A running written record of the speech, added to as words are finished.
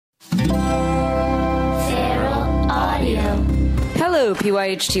Feral Audio. Hello,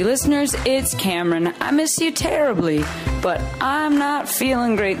 PYHT listeners. It's Cameron. I miss you terribly, but I'm not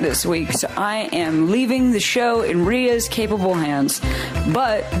feeling great this week, so I am leaving the show in Ria's capable hands.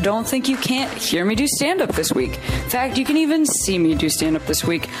 But don't think you can't hear me do stand-up this week. In fact, you can even see me do stand-up this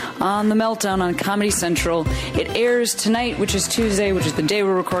week on The Meltdown on Comedy Central. It airs tonight, which is Tuesday, which is the day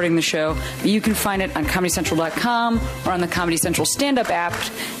we're recording the show. But you can find it on ComedyCentral.com or on the Comedy Central stand-up app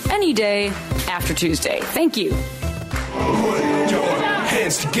any day after Tuesday. Thank you. Put your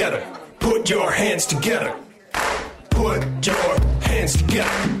hands together. Put your hands together. Put your hands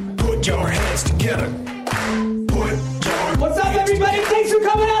together. Put your hands together. Put your What's up, everybody? Thanks for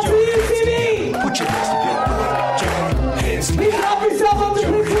coming out to the UCB. Put your hands together. Put your hands together. Please help yourself up and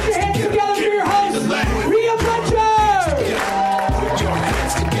please put your hands together for your host, Rhea Butcher. Put your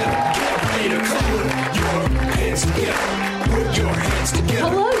hands together. Get ready to put your hands together. Put your hands together.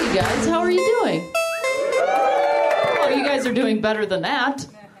 Hello, you guys. How are you doing? Oh, you guys are doing better than that.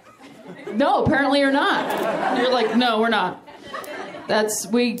 No, apparently you're not. You're like, no, we're not.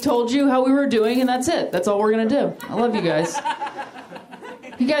 We told you how we were doing, and that's it. That's all we're going to do. I love you guys.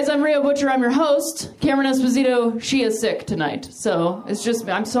 You guys, I'm Rhea Butcher. I'm your host. Cameron Esposito, she is sick tonight. So it's just,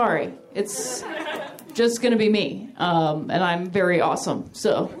 I'm sorry. It's just going to be me. And I'm very awesome.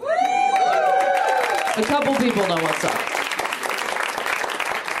 So a couple people know what's up.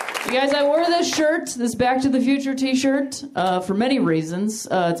 You guys, I wore this shirt, this Back to the Future t-shirt, for many reasons.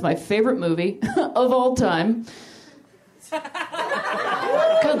 It's my favorite movie of all time.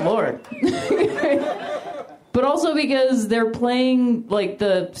 Good Lord. But also because they're playing, like,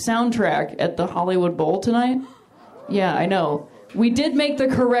 the soundtrack at the Hollywood Bowl tonight. Yeah, I know. We did make the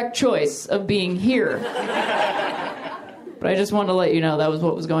correct choice of being here. But I just wanted to let you know that was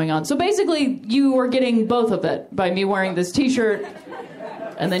what was going on. So basically, you are getting both of it by me wearing this t-shirt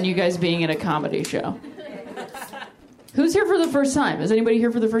and then you guys being in a comedy show. Who's here for the first time? Is anybody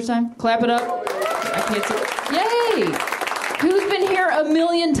here for the first time? Clap it up. I can't see. Yay! Who's been here a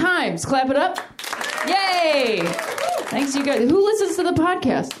million times? Clap it up. Yay! Thanks, you guys. Who listens to the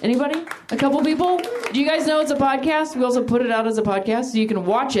podcast? Anybody? A couple people? Do you guys know it's a podcast? We also put it out as a podcast, so you can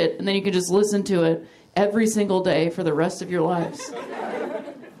watch it, and then you can just listen to it every single day for the rest of your lives.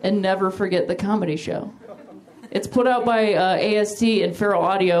 And never forget the comedy show. It's put out by AST and Feral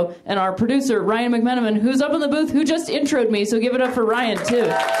Audio, and our producer, Ryan McMenamin, who's up in the booth, who just introed me, so give it up for Ryan,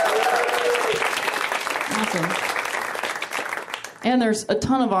 too. Awesome. And there's a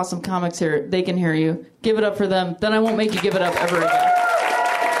ton of awesome comics here. They can hear you. Give it up for them. Then I won't make you give it up ever again.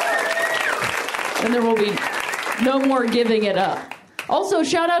 And there will be no more giving it up. Also,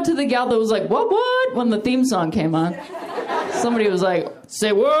 shout out to the gal that was like, what, when the theme song came on. Somebody was like,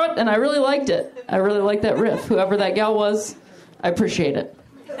 say what? And I really liked it. I really liked that riff. Whoever that gal was, I appreciate it.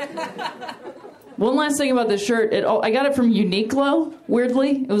 One last thing about this shirt. I got it from Uniqlo,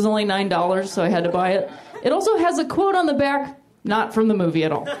 weirdly. It was only $9, so I had to buy it. It also has a quote on the back, not from the movie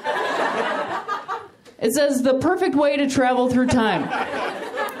at all. It says, the perfect way to travel through time.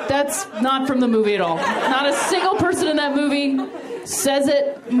 That's not from the movie at all. Not a single person in that movie says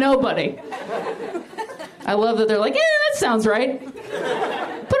it. Nobody. I love that they're like, that sounds right. Put it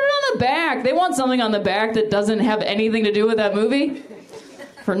on the back. They want something on the back that doesn't have anything to do with that movie.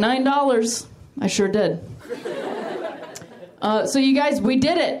 For $9, I sure did. So you guys, we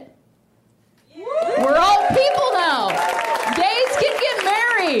did it. We're all people now. Gays can get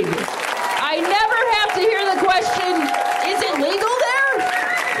married. I never have to hear the question, is it legal there?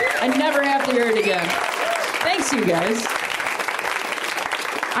 I never have to hear it again. Thanks, you guys.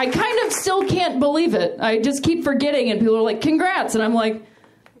 I kind of still can't believe it. I just keep forgetting, and people are like, congrats. And I'm like,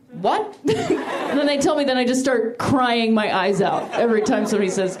 what? And then they tell me, then I just start crying my eyes out every time somebody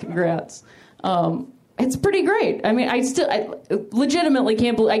says congrats. It's pretty great. I mean, I legitimately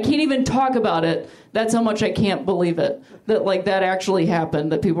can't believe, I can't even talk about it. That's how much I can't believe it. That, like, that actually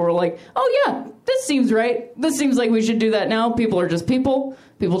happened. That people were like, oh yeah, this seems right. This seems like we should do that now. People are just people.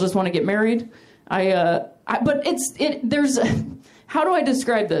 People just want to get married. But there's, how do I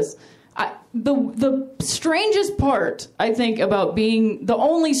describe this? The strangest part, I think, about being, the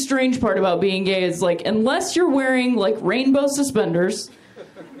only strange part about being gay is, like, unless you're wearing, like, rainbow suspenders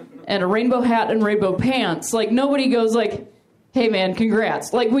and a rainbow hat and rainbow pants, like, nobody goes like, hey man,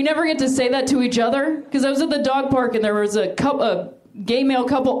 congrats. Like, we never get to say that to each other. Because I was at the dog park and there was a gay male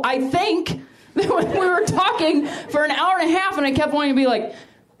couple, I think, we were talking for an hour and a half and I kept wanting to be like,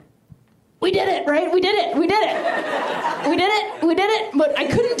 we did it, right? We did it. We did it. We did it. We did it. But I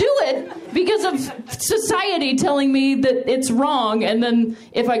couldn't do it because of society telling me that it's wrong. And then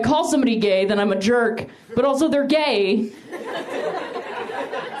if I call somebody gay, then I'm a jerk. But also they're gay.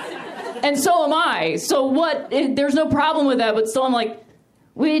 And so am I. So what? There's no problem with that, but still I'm like,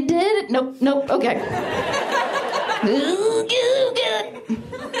 we did it. Nope, okay.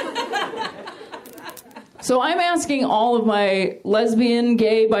 So I'm asking all of my lesbian,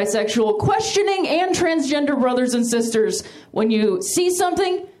 gay, bisexual, questioning, and transgender brothers and sisters, when you see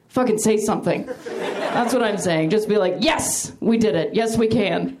something, fucking say something. That's what I'm saying. Just be like, yes, we did it. Yes, we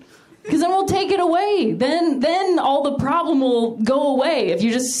can. Because then we'll take it away. Then all the problem will go away. If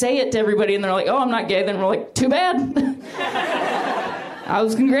you just say it to everybody and they're like, oh, I'm not gay, then we're like, too bad. I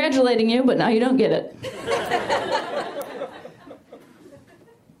was congratulating you, but now you don't get it.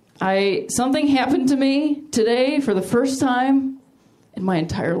 Something happened to me today for the first time in my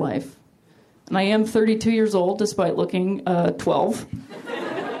entire life. And I am 32 years old, despite looking 12.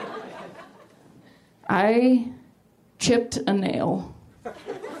 I chipped a nail.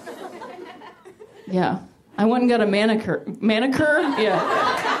 Yeah. I went and got a manicure. Manicure? Yeah.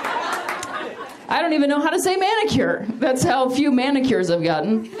 I don't even know how to say manicure. That's how few manicures I've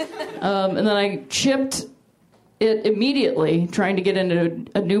gotten. And then I chipped it immediately, trying to get into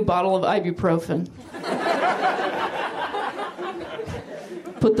a new bottle of ibuprofen.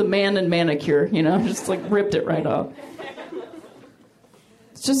 Put the man in manicure, just like ripped it right off.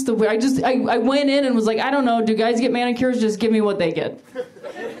 It's just the way I went in and was like, I don't know, do guys get manicures? Just give me what they get.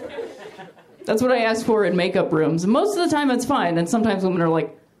 That's what I ask for in makeup rooms. And most of the time it's fine. And sometimes women are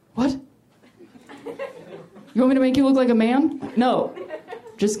like, what? You want me to make you look like a man? No.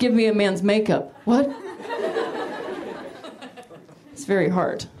 Just give me a man's makeup. What? It's very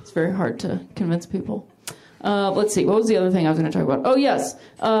hard. It's very hard to convince people. Let's see. What was the other thing I was going to talk about? Oh, yes.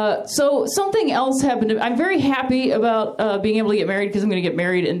 So something else happened. I'm very happy about being able to get married because I'm going to get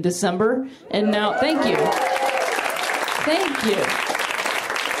married in December. And now, thank you. Thank you.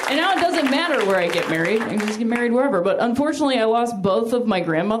 And now it doesn't matter where I get married. I can just get married wherever. But unfortunately, I lost both of my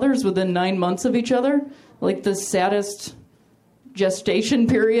grandmothers within 9 months of each other. Like the saddest gestation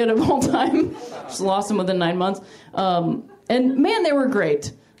period of all time. Just lost them within 9 months. And man, they were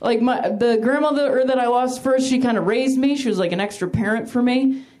great. Like the grandmother that I lost first, she kind of raised me. She was like an extra parent for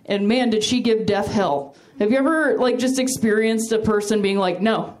me. And man, did she give death hell. Have you ever just experienced a person being like,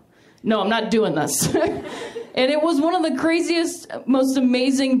 no, I'm not doing this. And it was one of the craziest, most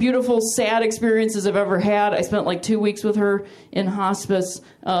amazing, beautiful, sad experiences I've ever had. I spent 2 weeks with her in hospice.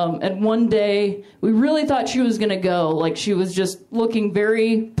 And one day, we really thought she was going to go. She was just looking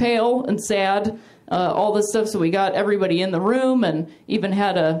very pale and sad, all this stuff. So we got everybody in the room and even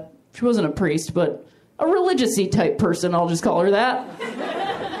had she wasn't a priest, but a religious-y type person, I'll just call her that.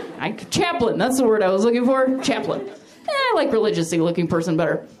 Chaplain, that's the word I was looking for. Chaplain. I like religiously looking person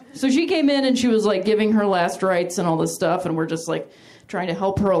better. So she came in and she was giving her last rites and all this stuff, and we're just trying to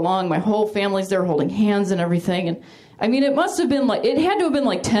help her along. My whole family's there holding hands and everything. And I mean, it must have been it had to have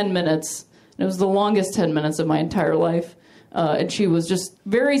been 10 minutes. It was the longest 10 minutes of my entire life. And she was just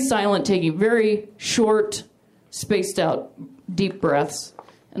very silent, taking very short, spaced out, deep breaths.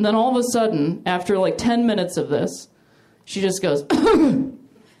 And then all of a sudden, after 10 minutes of this, she just goes, and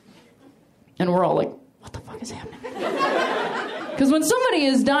we're all like, what the fuck is happening? Because when somebody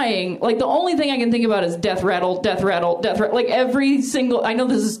is dying, the only thing I can think about is death rattle, death rattle, death rattle. Every single, I know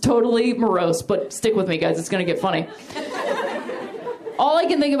this is totally morose, but stick with me, guys. It's going to get funny. All I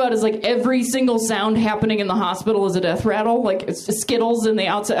can think about is every single sound happening in the hospital is a death rattle. It's just Skittles in the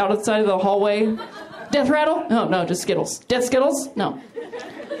outside of the hallway. Death rattle? No, just Skittles. Death Skittles? No.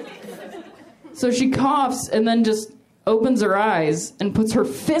 So she coughs and then just opens her eyes and puts her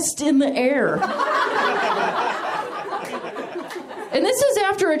fist in the air. And this is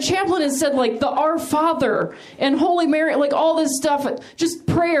after a chaplain has said, the Our Father and Holy Mary, all this stuff, just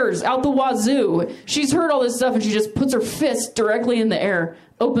prayers out the wazoo. She's heard all this stuff, and she just puts her fist directly in the air,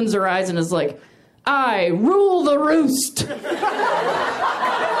 opens her eyes, and is like, I rule the roost.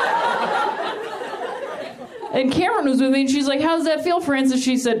 And Cameron was with me, and she's like, how does that feel, Francis?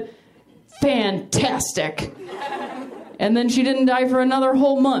 She said, fantastic. And then she didn't die for another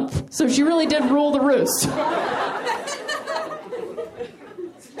whole month. So she really did rule the roost.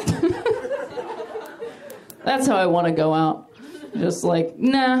 That's how I want to go out. Just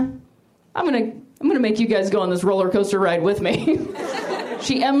nah, I'm gonna make you guys go on this roller coaster ride with me.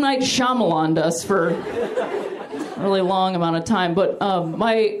 She M. Night Shyamalan'd us for a really long amount of time. But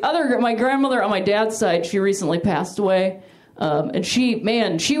my grandmother on my dad's side, she recently passed away. And she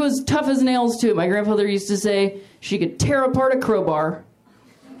was tough as nails too. My grandfather used to say she could tear apart a crowbar,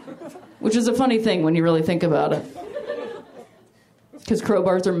 which is a funny thing when you really think about it. Because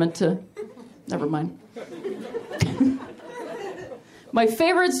crowbars are meant to... Never mind. My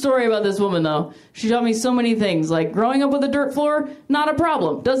favorite story about this woman, though, she taught me so many things. Like, growing up with a dirt floor, not a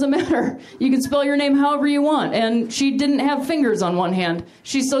problem. Doesn't matter. You can spell your name however you want. And she didn't have fingers on one hand.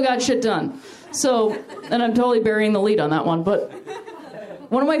 She still got shit done. So, and I'm totally burying the lead on that one. But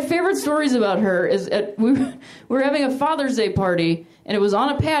one of my favorite stories about her is we were having a Father's Day party, and it was on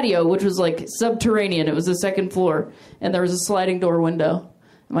a patio, which was like subterranean. It was the second floor, and there was a sliding door window.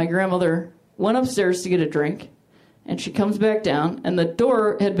 And my grandmother went upstairs to get a drink. And she comes back down, and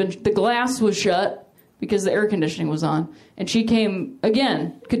the glass was shut because the air conditioning was on. And she came,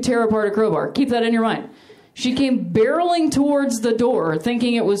 again, could tear apart a crowbar. Keep that in your mind. She came barreling towards the door,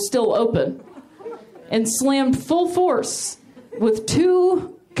 thinking it was still open, and slammed full force with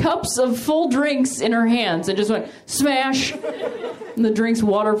 2 cups of full drinks in her hands, and just went, smash! And the drinks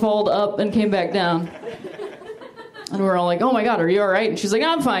waterfalled up and came back down. And we're all like, oh my God, are you all right? And she's like,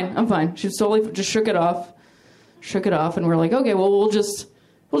 I'm fine. She totally just shook it off, and we're like, okay, well, we'll just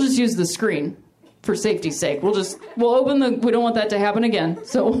use the screen for safety's sake. We'll we don't want that to happen again.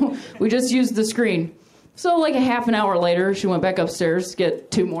 So we just used the screen. So like a half an hour later, she went back upstairs to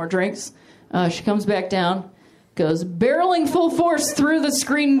get 2 more drinks. She comes back down, goes barreling full force through the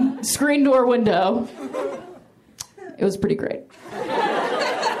screen door window. It was pretty great.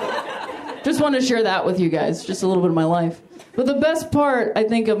 Just wanted to share that with you guys, just a little bit of my life. But the best part, I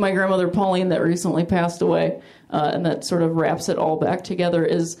think, of my grandmother Pauline that recently passed away, and that sort of wraps it all back together,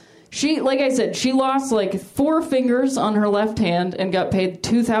 is she, like I said, she lost like 4 fingers on her left hand and got paid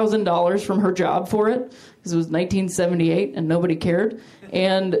 $2,000 from her job for it, because it was 1978 and nobody cared.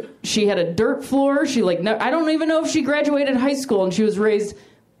 And she had a dirt floor. I don't even know if she graduated high school, and she was raised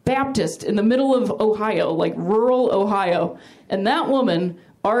Baptist in the middle of Ohio, like rural Ohio. And that woman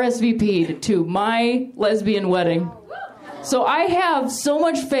RSVP'd to my lesbian wedding. So I have so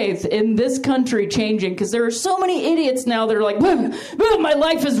much faith in this country changing, because there are so many idiots now that are like, boom, boom, my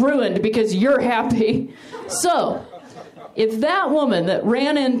life is ruined because you're happy. So if that woman that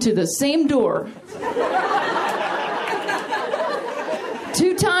ran into the same door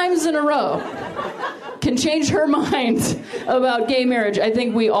 2 times in a row can change her mind about gay marriage, I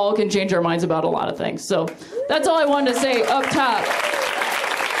think we all can change our minds about a lot of things. So that's all I wanted to say up top.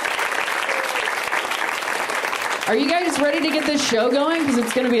 Are you guys ready to get this show going? Because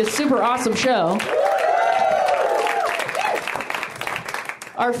it's going to be a super awesome show.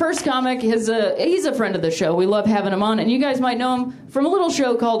 Our first comic, he's a friend of the show. We love having him on. And you guys might know him from a little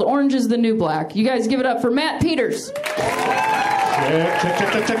show called Orange is the New Black. You guys give it up for Matt Peters. Check.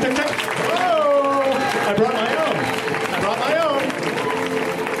 Hello! I brought my own.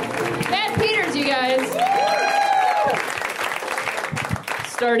 Matt Peters, you guys.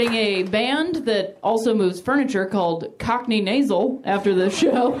 Starting a band that also moves furniture called Cockney Nasal after the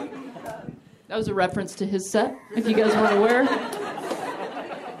show. That was a reference to his set, if you guys weren't aware.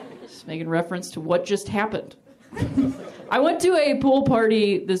 Just making reference to what just happened. I went to a pool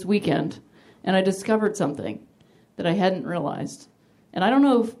party this weekend, and I discovered something that I hadn't realized. And I don't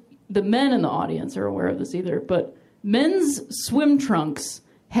know if the men in the audience are aware of this either, but men's swim trunks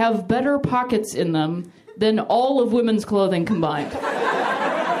have better pockets in them than all of women's clothing combined.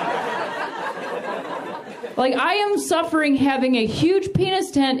 Like, I am suffering having a huge penis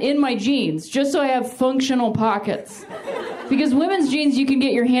tent in my jeans just so I have functional pockets. Because women's jeans, you can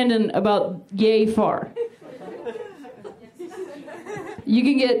get your hand in about yay far. You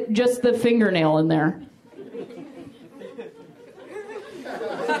can get just the fingernail in there.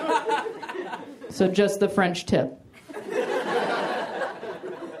 So just the French tip.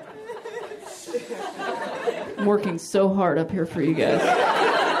 I'm working so hard up here for you guys.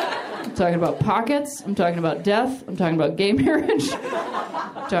 I'm talking about pockets. I'm talking about death. I'm talking about gay marriage.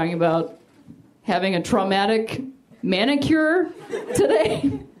 I'm talking about having a traumatic manicure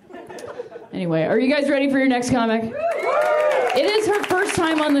today. Anyway, are you guys ready for your next comic? It is her first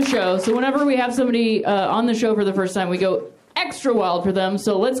time on the show, so whenever we have somebody on the show for the first time, we go extra wild for them.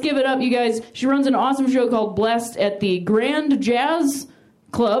 So let's give it up, you guys. She runs an awesome show called Blessed at the Grand Jazz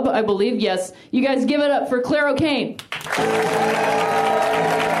Club, I believe. Yes. You guys give it up for Claire O'Kane.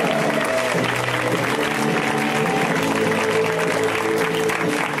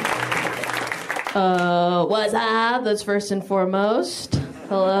 What's up? That's first and foremost.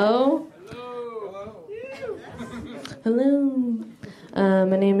 Hello. Hello.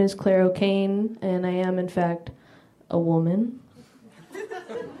 My name is Claire O'Kane, and I am, in fact, a woman.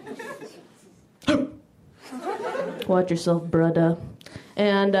 Watch yourself, brudda.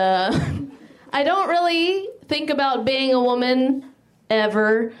 And I don't really think about being a woman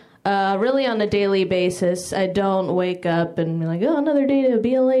ever. Really on a daily basis. I don't wake up and be like, oh, another day to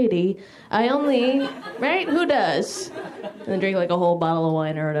be a lady. I only, right? Who does? and then drink like a whole bottle of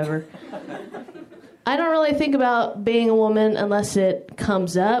wine or whatever. I don't really think about being a woman unless it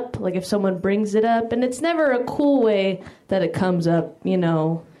comes up, like if someone brings it up, and it's never a cool way that it comes up, you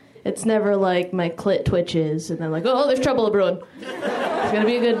know. It's never like my clit twitches and they're like, oh, there's trouble brewing. It's gonna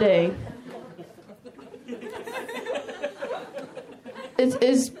be a good day.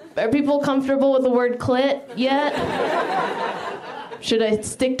 Are people comfortable with the word clit yet? Should I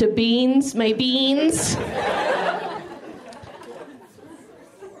stick to beans? My beans?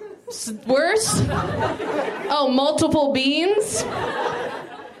 Worse? Oh, multiple beans?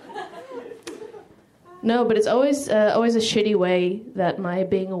 No, but it's always a shitty way that my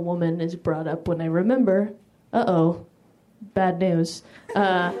being a woman is brought up when I remember. Uh-oh. Bad news.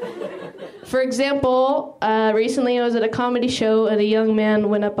 For example, recently I was at a comedy show and a young man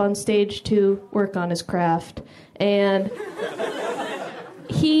went up on stage to work on his craft. And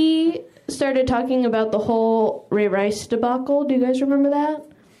he started talking about the whole Ray Rice debacle. Do you guys remember that?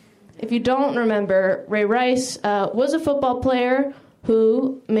 If you don't remember, Ray Rice was a football player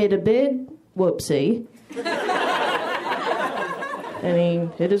who made a big whoopsie. And he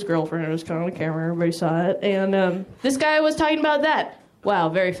hit his girlfriend. It was caught on the camera. Everybody saw it. And this guy was talking about that. Wow,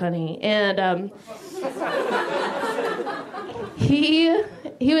 very funny. And he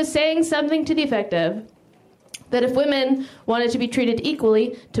was saying something to the effect of that if women wanted to be treated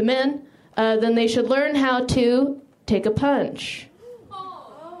equally to men, then they should learn how to take a punch.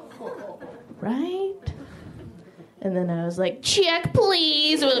 Right? And then I was like, check,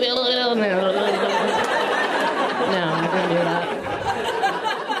 please. No, I'm not going to do that.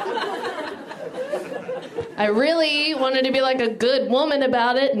 I really wanted to be like a good woman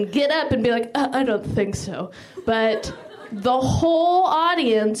about it and get up and be like, I don't think so. But the whole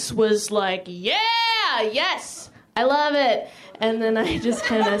audience was like, yeah, yes, I love it. And then I just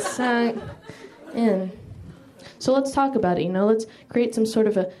kind of sunk in. So let's talk about it, you know, let's create some sort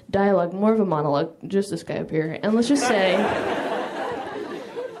of a dialogue, more of a monologue, just this guy up here. And let's just say,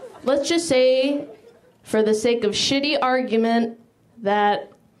 for the sake of shitty argument,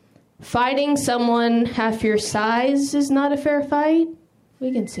 that fighting someone half your size is not a fair fight.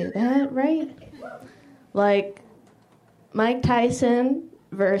 We can say that, right? Like Mike Tyson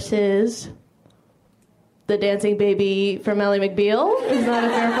versus the dancing baby from Ally McBeal is not a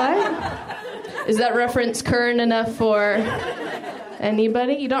fair fight. Is that reference current enough for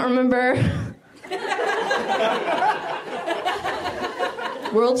anybody? You don't remember?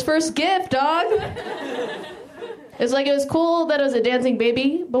 World's first gift, dog. It's like it was cool that it was a dancing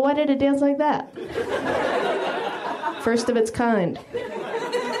baby, but why did it dance like that? First of its kind.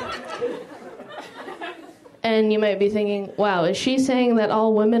 And you might be thinking, wow, is she saying that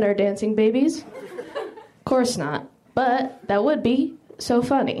all women are dancing babies? Of course not. But that would be so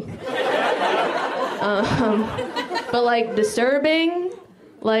funny. But like disturbing,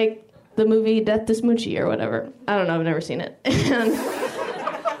 like the movie Death to Smoochie or whatever. I don't know, I've never seen it. And,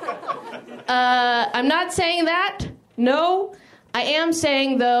 I'm not saying that. No. I am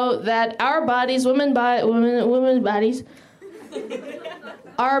saying though that our bodies, women's bodies,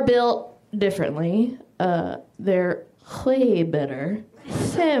 are built differently. They're way better.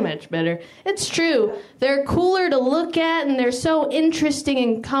 So much better. It's true. They're cooler to look at and they're so interesting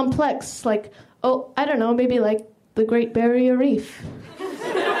and complex. Like, oh, I don't know, maybe like the Great Barrier Reef. You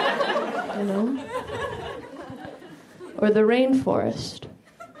know? Or the rainforest.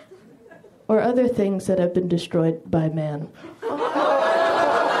 Or other things that have been destroyed by man.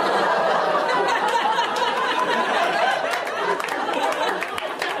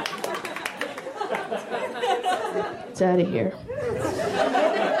 It's out of here.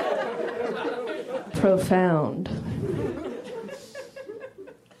 Profound.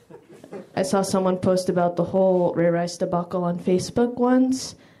 I saw someone post about the whole Ray Rice debacle on Facebook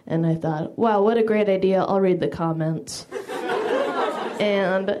once, and I thought, wow, what a great idea. I'll read the comments.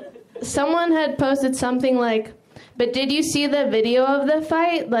 And someone had posted something like, but did you see the video of the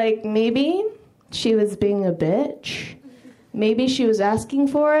fight? Like, maybe she was being a bitch. Maybe she was asking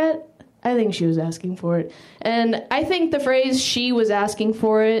for it. I think she was asking for it. And I think the phrase she was asking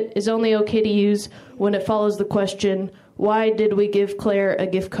for it is only okay to use when it follows the question, why did we give Claire a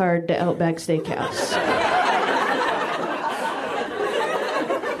gift card to Outback Steakhouse?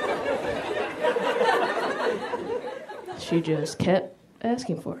 She just kept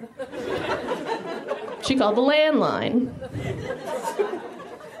asking for it. She called the landline.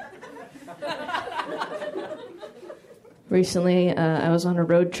 Recently, I was on a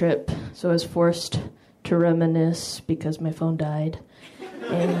road trip, so I was forced to reminisce because my phone died.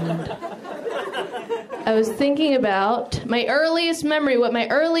 And I was thinking about my earliest memory, what my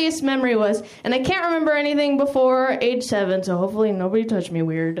earliest memory was, and I can't remember anything before age 7, so hopefully nobody touched me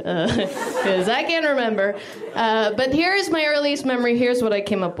weird, because I can't remember. But here's my earliest memory. Here's what I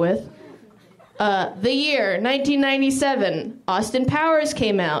came up with. The year, 1997, Austin Powers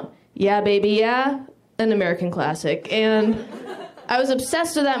came out. Yeah, baby, yeah, an American classic. And I was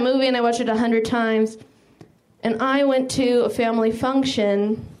obsessed with that movie, and I watched it 100 times. And I went to a family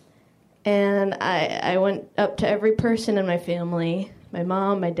function, and I went up to every person in my family, my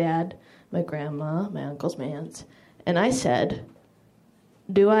mom, my dad, my grandma, my uncles, my aunts, and I said,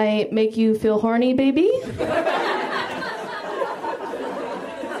 "Do I make you feel horny, baby?"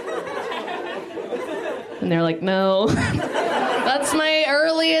 And they're like, "No." That's my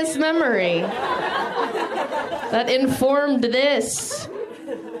earliest memory. That informed this.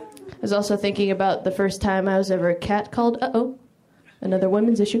 I was also thinking about the first time I was ever catcalled. Uh-oh, another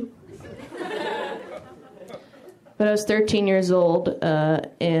women's issue. But I was 13 years old,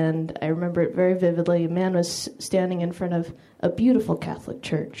 and I remember it very vividly. A man was standing in front of a beautiful Catholic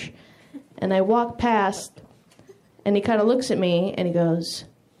church. And I walked past, and he kind of looks at me, and he goes,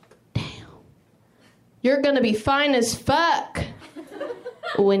 "Damn, you're going to be fine as fuck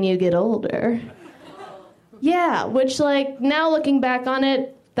when you get older." Yeah, which, like, now looking back on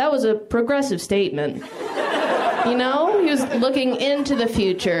it, that was a progressive statement. You know? He was looking into the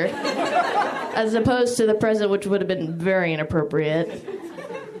future, as opposed to the present, which would have been very inappropriate.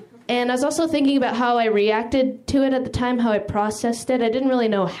 And I was also thinking about how I reacted to it at the time, how I processed it. I didn't really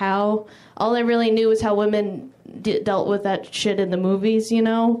know how. All I really knew was how women dealt with that shit in the movies, you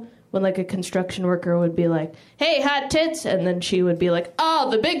know? When, like, a construction worker would be like, "Hey, hot tits," and then she would be like, "Oh,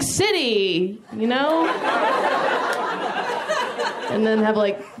 the big city," you know? And then have,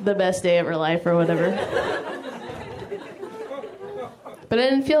 like, the best day of her life or whatever. But I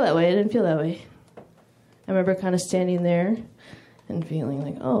didn't feel that way. I remember kind of standing there and feeling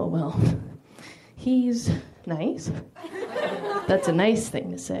like, oh, well, he's nice. That's a nice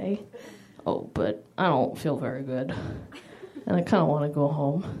thing to say. Oh, but I don't feel very good. And I kind of want to go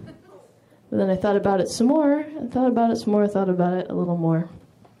home. But then I thought about it some more. I thought about it a little more.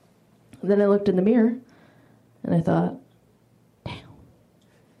 And then I looked in the mirror and I thought, damn,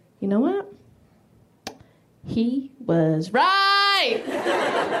 you know what? He was right!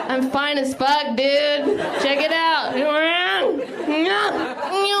 I'm fine as fuck, dude. Check it out. Can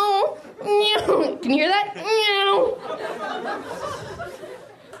you hear that?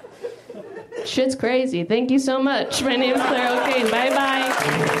 Shit's crazy. Thank you so much. My name's Claire O'Kane. Bye-bye.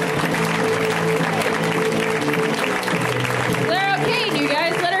 Claire O'Kane, you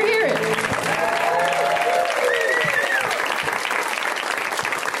guys. Let her hear it.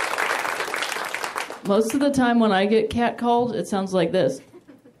 Most of the time when I get catcalled, it sounds like this.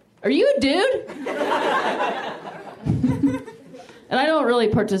 "Are you a dude?" And I don't really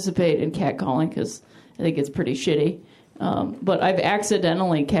participate in catcalling because I think it's pretty shitty. But I've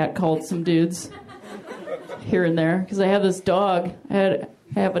accidentally catcalled some dudes here and there because I have this dog. I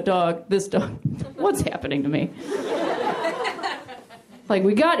have a dog. This dog. What's happening to me? Like,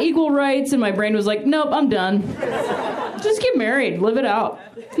 we got equal rights, and my brain was like, nope, I'm done. Just get married. Live it out.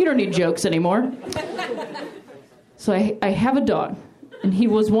 You don't need jokes anymore. So I have a dog, and he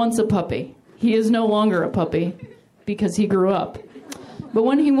was once a puppy. He is no longer a puppy because he grew up. But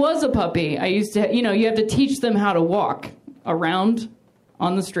when he was a puppy, I used to, you have to teach them how to walk around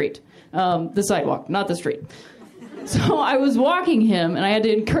on the street. The sidewalk, not the street. So I was walking him, and I had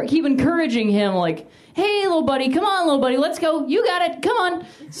to keep encouraging him, like, "Hey, little buddy, come on, little buddy, let's go. You got it, come on."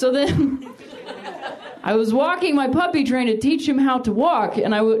 So then I was walking my puppy, trying to teach him how to walk,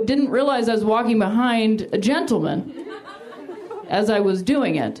 and I didn't realize I was walking behind a gentleman as I was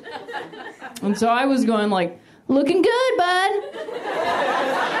doing it. And so I was going like, "Looking good, bud.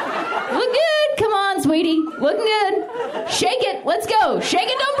 Look good. Come on, sweetie. Looking good. Shake it. Let's go. Shake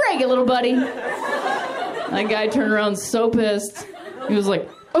it, don't break it, little buddy." That guy turned around so pissed. He was like,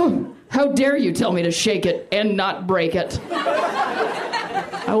 "Oh, how dare you tell me to shake it and not break it?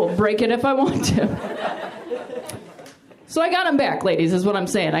 I will break it if I want to." So I got him back, ladies, is what I'm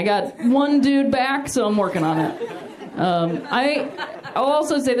saying. I got one dude back, so I'm working on it. I'll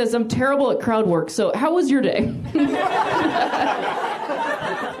also say this, I'm terrible at crowd work, so how was your day?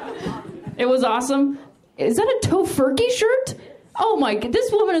 It was awesome. Is that a Tofurkey shirt? Oh my God,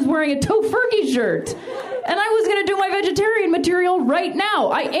 this woman is wearing a Tofurkey shirt. And I was gonna do my vegetarian material right now.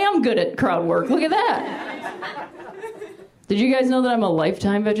 I am good at crowd work, look at that. Did you guys know that I'm a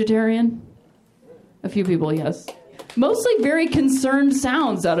lifetime vegetarian? A few people, yes. Mostly very concerned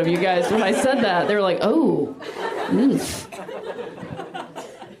sounds out of you guys when I said that. They were like, oh, oof.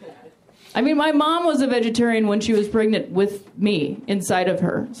 I mean, my mom was a vegetarian when she was pregnant with me inside of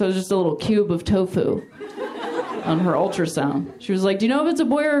her. So it was just a little cube of tofu on her ultrasound. She was like, do you know if it's a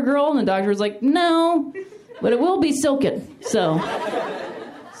boy or a girl? And the doctor was like, no, but it will be silken. So,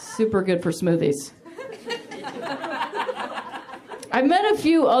 super good for smoothies. I've met a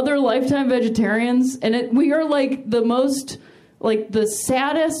few other lifetime vegetarians, and we are like the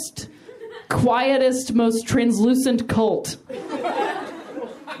saddest, quietest, most translucent cult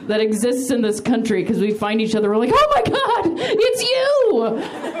that exists in this country, because we find each other, we're like, oh my God, it's you!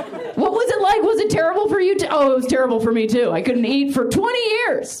 What was it like? Was it terrible for you too? Oh, it was terrible for me too. I couldn't eat for 20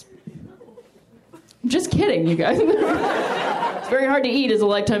 years. Just kidding, you guys. It's very hard to eat as a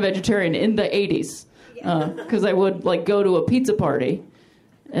lifetime vegetarian in the 80s. Because I would like go to a pizza party,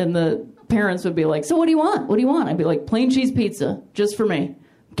 and the parents would be like, so what do you want? What do you want? I'd be like, plain cheese pizza, just for me.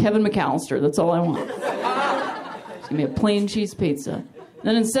 Kevin McAllister, that's all I want. Just give me a plain cheese pizza.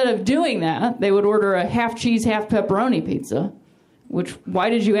 Then instead of doing that, they would order a half cheese, half pepperoni pizza, which,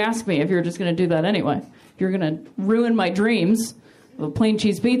 why did you ask me if you're just going to do that anyway? You're going to ruin my dreams of a plain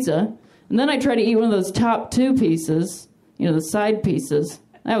cheese pizza. And then I try to eat one of those top two pieces, the side pieces.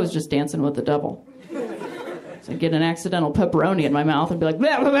 I was just dancing with the devil. So I'd get an accidental pepperoni in my mouth and be like,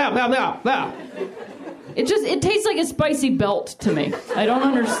 blah, blah, blah, blah, blah, blah. It tastes like a spicy belt to me. I don't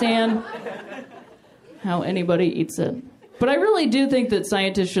understand how anybody eats it. But I really do think that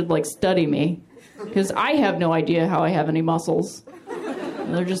scientists should study me, because I have no idea how I have any muscles.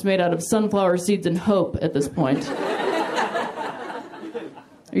 And they're just made out of sunflower seeds and hope at this point. Are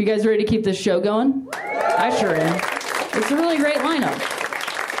you guys ready to keep this show going? I sure am. It's a really great lineup.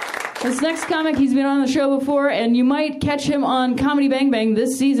 This next comic, he's been on the show before, and you might catch him on Comedy Bang Bang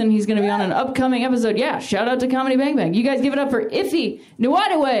this season. He's going to be on an upcoming episode. Yeah, shout out to Comedy Bang Bang. You guys give it up for Iffy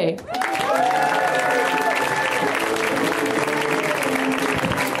Nwadaway.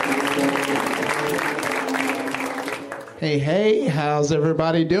 Hey, how's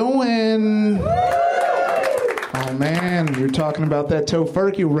everybody doing? Oh man, you're talking about that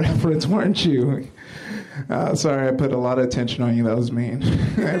Tofurkey reference, weren't you? Sorry, I put a lot of attention on you. That was mean.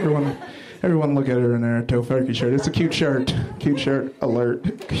 Everyone look at her in her Tofurkey shirt. It's a cute shirt. Cute shirt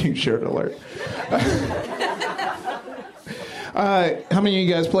alert. Cute shirt alert. How many of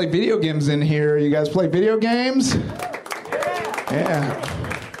you guys play video games in here? You guys play video games? Yeah.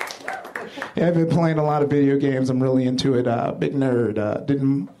 Yeah, I've been playing a lot of video games. I'm really into it. Big nerd.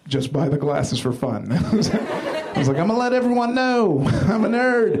 Didn't just buy the glasses for fun. I was like, I'm going to let everyone know I'm a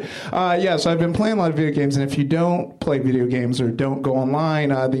nerd. So I've been playing a lot of video games, and if you don't play video games or don't go online,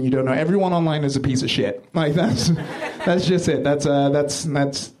 then you don't know. Everyone online is a piece of shit. Like, that's just it. That's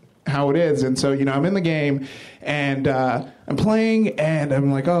how it is. And so, I'm in the game, and I'm playing, and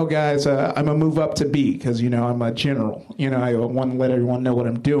I'm like, oh, guys, I'm going to move up to B, because, I'm a general. I want to let everyone know what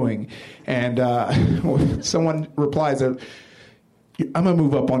I'm doing. And someone replies that, I'm going to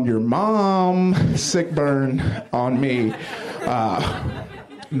move up on your mom. Sick burn on me.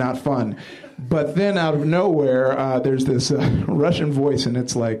 Not fun. But then out of nowhere, there's this Russian voice, and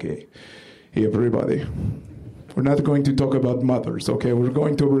it's like, hey, everybody. We're not going to talk about mothers, okay? We're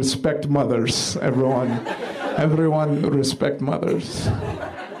going to respect mothers. Everyone respect mothers.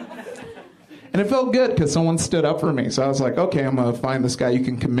 And it felt good because someone stood up for me. So I was like, okay, I'm going to find this guy. You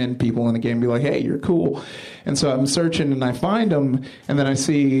can commend people in the game and be like, hey, you're cool. And so I'm searching and I find him, and then I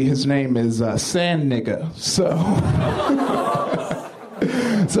see his name is Sand Nigga.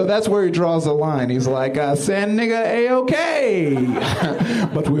 So that's where he draws the line. He's like, Sand Nigga, A-okay.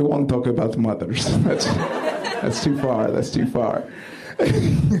 But we won't talk about mothers. That's too far. That's too far.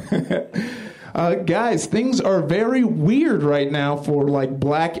 Guys, things are very weird right now for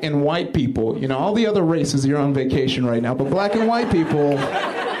black and white people. All the other races, you're on vacation right now, but black and white people,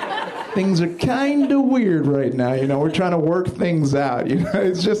 things are kind of weird right now. We're trying to work things out.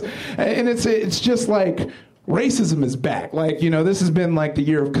 It's just like racism is back. This has been the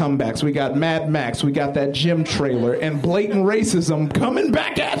year of comebacks. We got Mad Max, we got that gym trailer, and blatant racism coming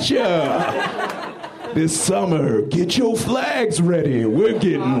back at you. This summer, get your flags ready. We're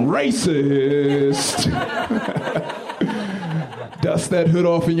getting racist. Dust that hood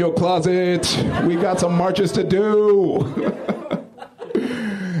off in your closet. We got some marches to do.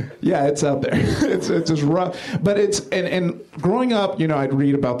 Yeah, it's out there. It's just rough. But and growing up, I'd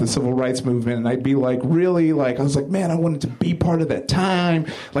read about the civil rights movement, and I'd be really I was like, man, I wanted to be part of that time.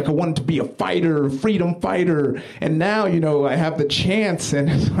 I wanted to be a fighter, freedom fighter. And now, I have the chance, and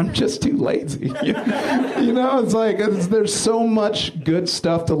I'm just too lazy. It's there's so much good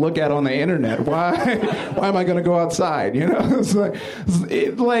stuff to look at on the internet. Why am I going to go outside?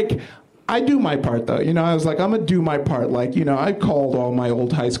 I do my part, though. I was like, I'm going to do my part. Like, I called all my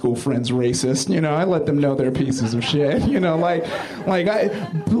old high school friends racist. I let them know they're pieces of shit.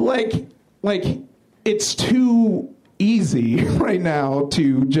 It's too easy right now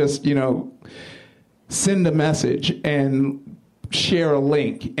to just, send a message and share a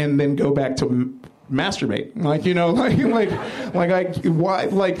link and then go back to masturbate.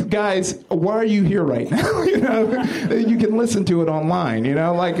 Guys, why are you here right now? You can listen to it online.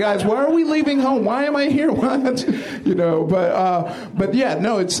 Guys, why are we leaving home? Why am I here? What? But yeah,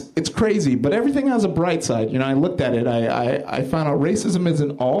 no, it's crazy. But everything has a bright side. I looked at it. I found out racism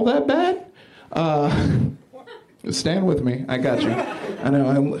isn't all that bad. Stand with me. I got you. I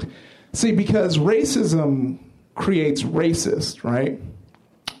know. See, because racism creates racist, right?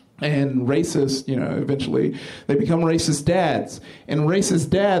 And racist, eventually they become racist dads. And racist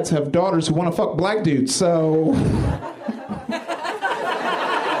dads have daughters who want to fuck black dudes. So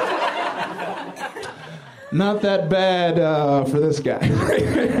not that bad for this guy.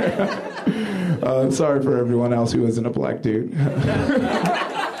 Sorry for everyone else who isn't a black dude.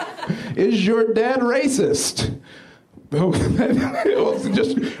 Is your dad racist? Oh,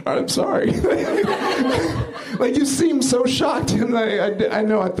 I'm sorry. You seem so shocked, and I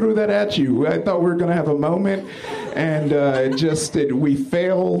know I threw that at you. I thought we were going to have a moment, and we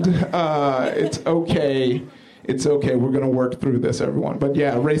failed. It's okay. It's okay. We're going to work through this, everyone. But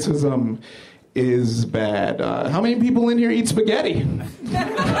yeah, racism is bad. How many people in here eat spaghetti?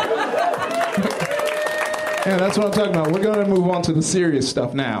 Yeah, that's what I'm talking about. We're going to move on to the serious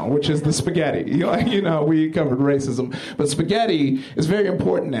stuff now, which is the spaghetti. We covered racism, but spaghetti is very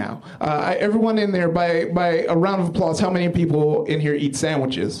important now. Everyone in there, by a round of applause, how many people in here eat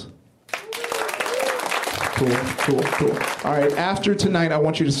sandwiches? Cool. All right, after tonight, I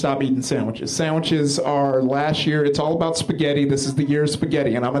want you to stop eating sandwiches. Sandwiches are last year. It's all about spaghetti. This is the year of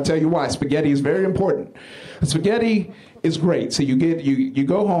spaghetti, and I'm going to tell you why. Spaghetti is very important. Spaghetti is great. So you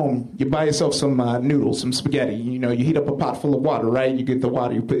go home, you buy yourself some noodles, some spaghetti. You heat up a pot full of water, right? You get the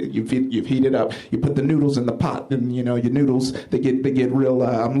water, you've heated up. You put the noodles in the pot, and your noodles they get real.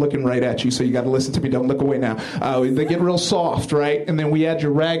 I'm looking right at you, so you got to listen to me. Don't look away now. They get real soft, right? And then we add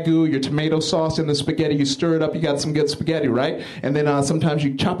your ragu, your tomato sauce in the spaghetti. You stir it up. You got some good spaghetti, right? And then sometimes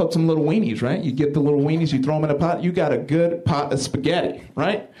you chop up some little weenies, right? You get the little weenies, you throw them in a pot. You got a good pot of spaghetti,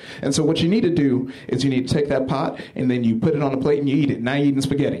 right? And so what you need to do is you need to take that pot and then you put it on a plate and you eat it. Now you're eating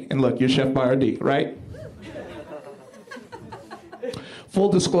spaghetti. And look, you're Chef Boyardee, right? Full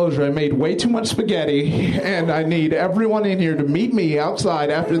disclosure, I made way too much spaghetti, and I need everyone in here to meet me outside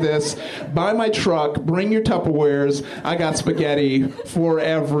after this, buy my truck, bring your Tupperwares. I got spaghetti for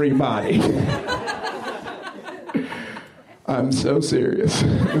everybody. I'm so serious.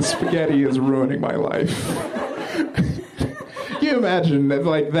 The spaghetti is ruining my life. Can you imagine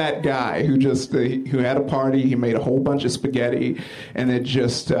that guy who who had a party, he made a whole bunch of spaghetti, and it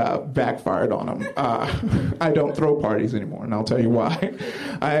just backfired on him. I don't throw parties anymore, and I'll tell you why.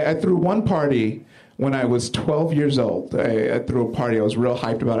 I threw one party when I was 12 years old. I threw a party. I was real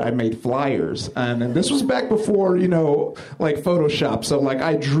hyped about it. I made flyers, and this was back before, Photoshop. So,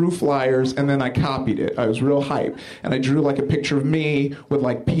 I drew flyers, and then I copied it. I was real hyped, and I drew, a picture of me with,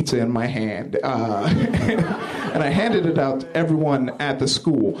 pizza in my hand. And I handed it out to everyone at the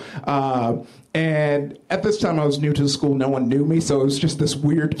school. And at this time, I was new to the school. No one knew me, so it was just this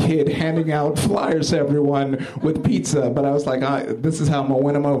weird kid handing out flyers to everyone with pizza. But I was like, this is how I'm going to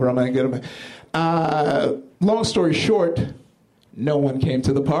win them over. I'm going to get them. Long story short, no one came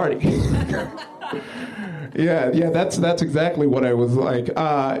to the party. Yeah, that's exactly what I was like.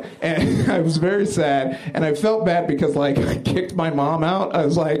 And I was very sad, and I felt bad because, I kicked my mom out. I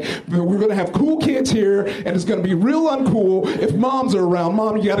was like, we're going to have cool kids here, and it's going to be real uncool if moms are around.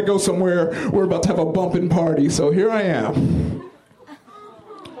 Mom, you got to go somewhere. We're about to have a bumping party. So here I am.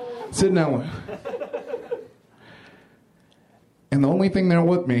 Sitting down. And the only thing there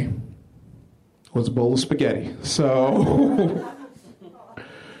with me was a bowl of spaghetti. So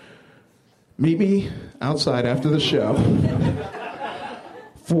meet me outside after the show.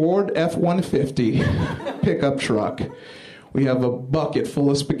 Ford F-150 pickup truck. We have a bucket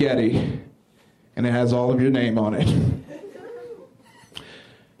full of spaghetti, and it has all of your name on it.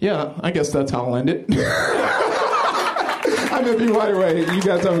 Yeah, I guess that's how I'll end it. I'm F.U. Highway. You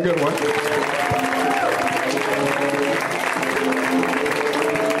guys have a good one.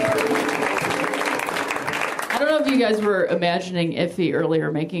 You guys were imagining Iffy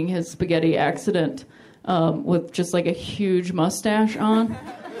earlier making his spaghetti accident with just a huge mustache on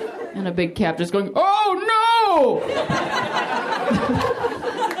and a big cap just going, oh no!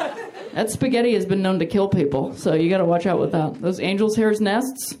 That spaghetti has been known to kill people, so you gotta watch out with that. Those angel's hair's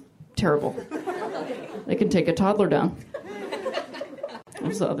nests, terrible. They can take a toddler down.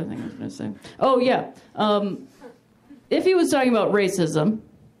 What's the other thing I was going to say? Oh, yeah. If he was talking about racism,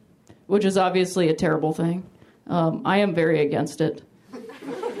 which is obviously a terrible thing, I am very against it.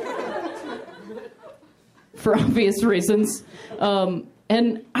 For obvious reasons. God,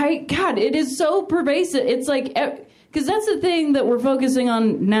 it is so pervasive. It's like, because that's the thing that we're focusing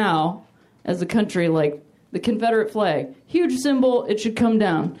on now as a country, like the Confederate flag. Huge symbol, it should come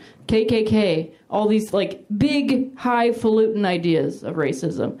down. KKK, all these like big, highfalutin ideas of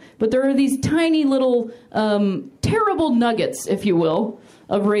racism. But there are these tiny little terrible nuggets, if you will,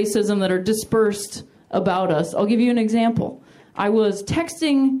 of racism that are dispersed about us. I'll give you an example. I was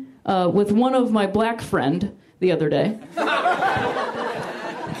texting with one of my black friend the other day.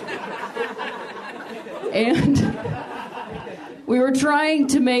 And we were trying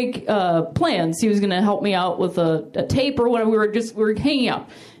to make plans. He was going to help me out with a tape or whatever. We were hanging out.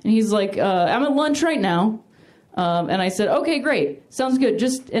 And he's like, I'm at lunch right now. And I said, okay, great. Sounds good.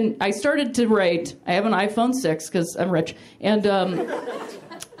 And I started to write. I have an iPhone 6 because I'm rich. And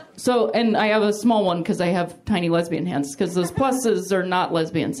and I have a small one because I have tiny lesbian hands because those pluses are not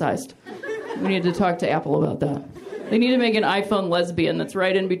lesbian sized. We need to talk to Apple about that. They need to make an iPhone lesbian that's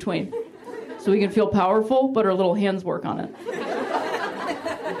right in between. So we can feel powerful, but our little hands work on it.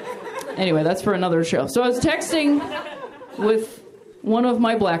 Anyway, that's for another show. So I was texting with one of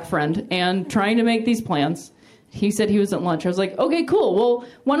my black friend and trying to make these plans. He said he was at lunch. I was like, okay, cool. Well,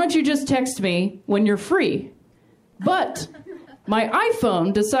 why don't you just text me when you're free? But my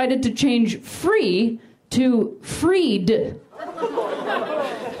iPhone decided to change free to freed.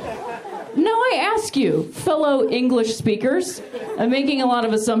 Now I ask you, fellow English speakers, I'm making a lot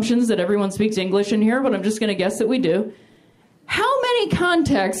of assumptions that everyone speaks English in here, but I'm just going to guess that we do. How many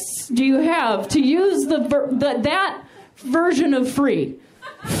contexts do you have to use that version of free?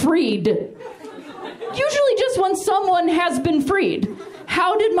 Freed. Usually just when someone has been freed.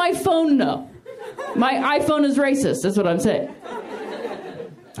 How did my phone know? My iPhone is racist, that's what I'm saying.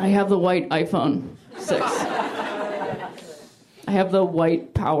 I have the white iPhone 6. I have the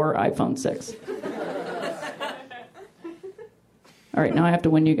white power iPhone 6. All right, now I have to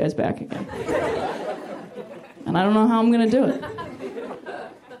win you guys back again. And I don't know how I'm going to do it.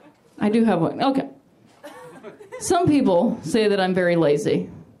 I do have one. Okay. Some people say that I'm very lazy,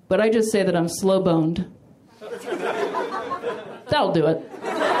 but I just say that I'm slow-boned. That'll do it.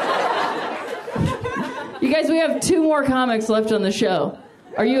 You guys, we have 2 more comics left on the show.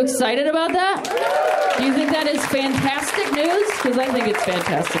 Are you excited about that? Do you think that is fantastic news? Because I think it's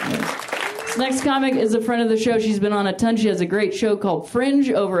fantastic news. This next comic is a friend of the show. She's been on a ton. She has a great show called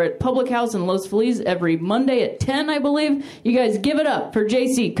Fringe over at Public House in Los Feliz every Monday at 10, I believe. You guys give it up for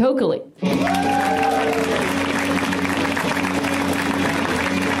JC Coakley.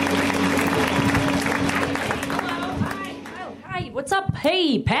 Hi, what's up?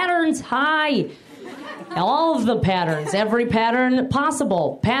 Hey, patterns, hi. All of the patterns, every pattern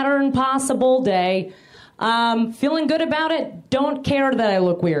possible. Pattern possible day. Feeling good about it. Don't care that I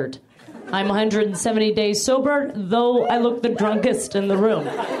look weird. I'm 170 days sober, though I look the drunkest in the room.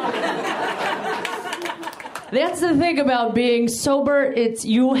 That's the thing about being sober. It's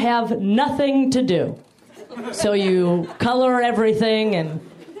you have nothing to do. So you color everything and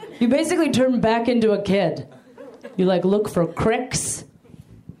you basically turn back into a kid. You look for cricks.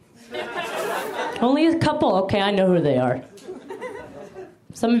 Only a couple. Okay, I know who they are.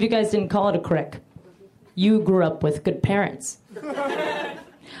 Some of you guys didn't call it a crick. You grew up with good parents.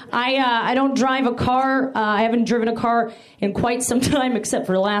 I don't drive a car. I haven't driven a car in quite some time, except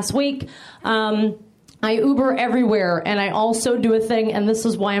for last week. I Uber everywhere, and I also do a thing, and this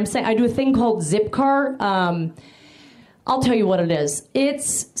is why I'm saying, I do a thing called Zipcar. I'll tell you what it is.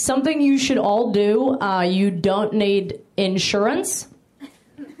 It's something you should all do. You don't need insurance.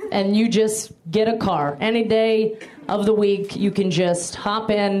 And you just get a car. Any day of the week, you can just hop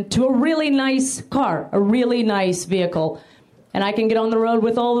in to a really nice car, a really nice vehicle, and I can get on the road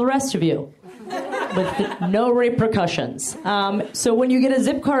with all the rest of you with no repercussions. So when you get a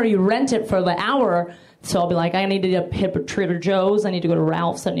zip car, you rent it for the hour. So I'll be like, I need to hit Trader Joe's, I need to go to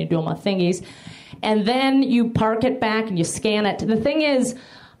Ralph's, I need to do all my thingies. And then you park it back and you scan it. The thing is,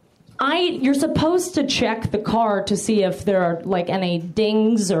 you're supposed to check the car to see if there are any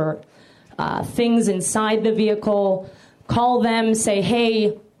dings or things inside the vehicle. Call them, say,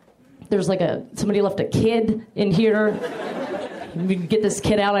 hey, there's somebody left a kid in here. We can get this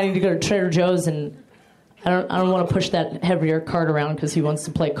kid out. I need to go to Trader Joe's, and I don't want to push that heavier cart around because he wants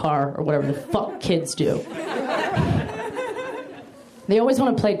to play car or whatever the fuck kids do. They always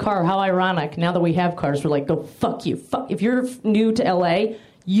want to play car. How ironic. Now that we have cars, we're like, go fuck you. Fuck. If you're new to LA,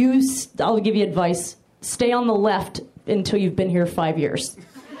 I'll give you advice. Stay on the left until you've been here 5 years.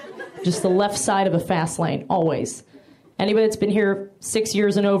 Just the left side of a fast lane, always. Anybody that's been here 6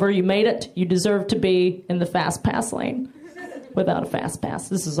 years and over, you made it. You deserve to be in the fast pass lane without a fast pass.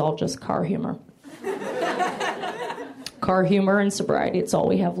 This is all just car humor. Car humor and sobriety, it's all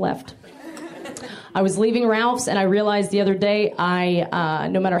we have left. I was leaving Ralph's and I realized the other day,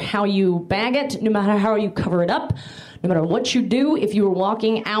 no matter how you bag it, no matter how you cover it up, no matter what you do, if you were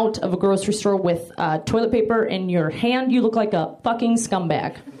walking out of a grocery store with toilet paper in your hand, you look like a fucking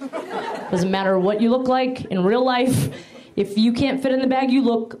scumbag. Doesn't matter what you look like in real life. If you can't fit in the bag, you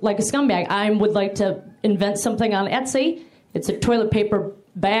look like a scumbag. I would like to invent something on Etsy. It's a toilet paper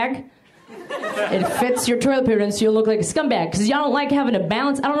bag. It fits your toilet paper in so you'll look like a scumbag. Because y'all don't like having a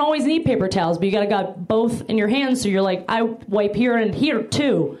balance. I don't always need paper towels, but you gotta got both in your hands so you're like, I wipe here and here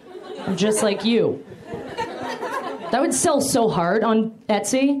too. I'm just like you. That would sell so hard on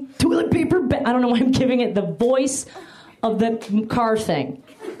Etsy. Toilet paper bag. I don't know why I'm giving it the voice of the car thing.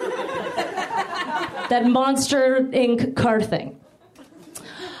 That Monster Inc. car thing.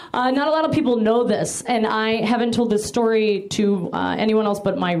 Not a lot of people know this, and I haven't told this story to anyone else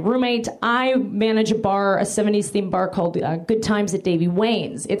but my roommate. I manage a bar, a 70s themed bar called Good Times at Davy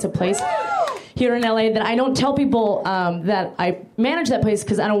Wayne's. It's a place here in LA that I don't tell people that I manage that place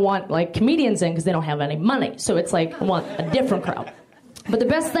because I don't want like comedians in because they don't have any money. So it's like I want a different crowd. But the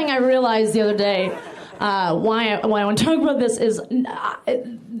best thing I realized the other day, why I want to talk about this is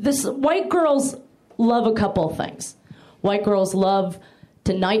this white girls love a couple things. White girls love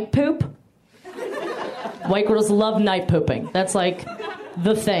to night poop. White girls love night pooping. That's like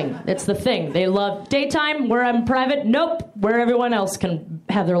the thing. It's the thing. They love daytime, where I'm private. Nope, where everyone else can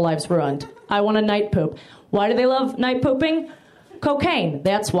have their lives ruined. I want a night poop. Why do they love night pooping? Cocaine.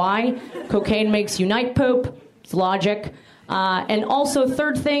 That's why. Cocaine makes you night poop. It's logic. And also,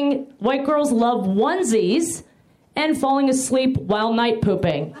 third thing, white girls love onesies and falling asleep while night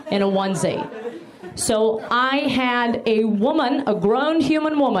pooping in a onesie. So I had a woman, a grown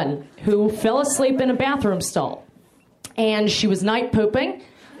human woman, who fell asleep in a bathroom stall. And she was night pooping.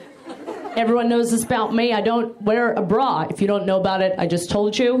 Everyone knows this about me. I don't wear a bra. If you don't know about it, I just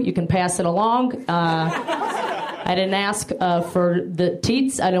told you. You can pass it along. I didn't ask for the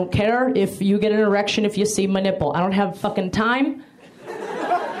teats. I don't care if you get an erection if you see my nipple. I don't have fucking time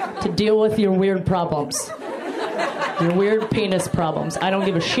to deal with your weird problems. Your weird penis problems. I don't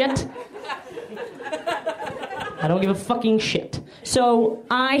give a shit. I don't give a fucking shit. So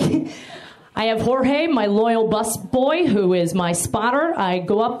I have Jorge, my loyal bus boy, who is my spotter. I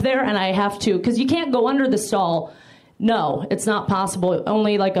go up there and I have to, because you can't go under the stall. No, it's not possible.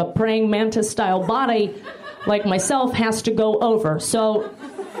 Only like a praying mantis style body like myself has to go over. So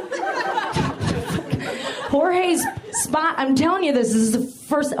Jorge's spot, I'm telling you this is the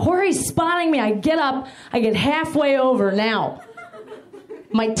first, Jorge's spotting me. I get up, I get halfway over now.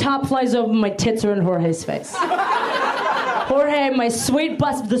 My top flies over, my tits are in Jorge's face. Jorge, my sweet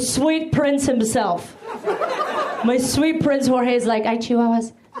bus, the sweet prince himself. My sweet prince Jorge's like, "Ay,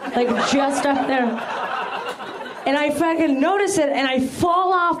 chihuahuas." Like, just up there. And I fucking notice it, and I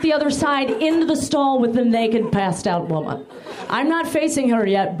fall off the other side into the stall with the naked, passed out woman. I'm not facing her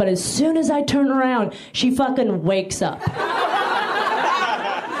yet, but as soon as I turn around, she fucking wakes up.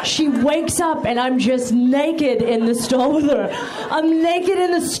 She wakes up and I'm just naked in the stall with her. I'm naked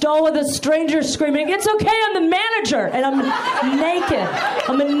in the stall with a stranger screaming, "It's okay, I'm the manager." And I'm naked.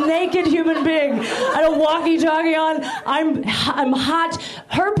 I'm a naked human being. I had a walkie-talkie on. I'm hot.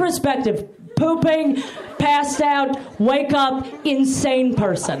 Her perspective, pooping, passed out, wake up, insane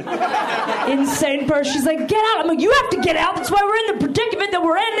person. Insane person. She's like, "Get out." I'm like, "You have to get out. That's why we're in the predicament that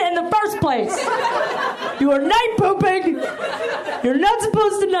we're in the first place. You are night pooping. You're not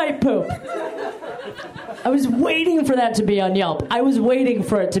supposed to night poop." I was waiting for that to be on Yelp. I was waiting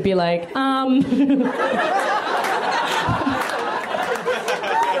for it to be like,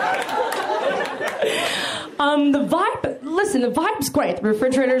 the vibe, listen, the vibe's great. The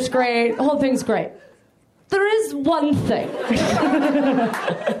refrigerator's great. The whole thing's great. There is one thing.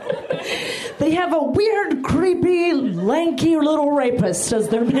 They have a weird, creepy, lanky little rapist as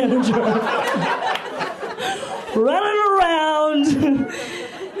their manager. Running around,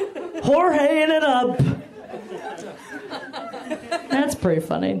 Jorgeing it up. That's pretty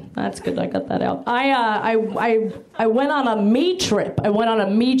funny. That's good. I got that out. I went on a me trip.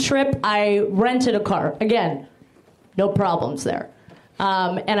 I rented a car. Again, no problems there.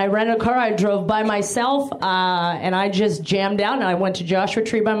 And I rented a car. I drove by myself, and I just jammed out. And I went to Joshua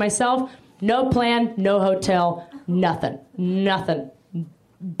Tree by myself. No plan, no hotel, nothing.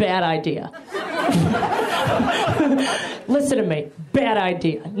 bad idea. Listen to me. Bad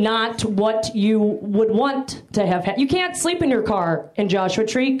idea. Not what you would want to have. You can't sleep in your car in Joshua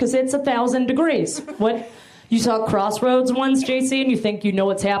Tree because it's 1,000 degrees. What? You saw Crossroads once, JC, and you think you know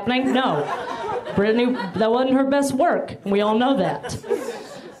what's happening? No. Brittany, that wasn't her best work. We all know that.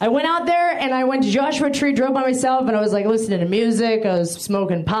 I went out there and I went to Joshua Tree, drove by myself, and I was like listening to music. I was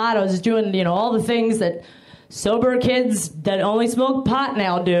smoking pot. I was doing, all the things that sober kids that only smoke pot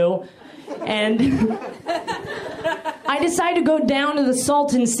now do. And I decided to go down to the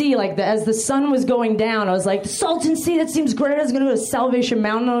Salton Sea, as the sun was going down. I was like, the Salton Sea, that seems great. I was going to go to Salvation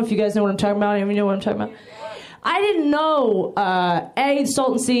Mountain. I don't know if you guys know what I'm talking about. Anyone know what I'm talking about? I didn't know, A,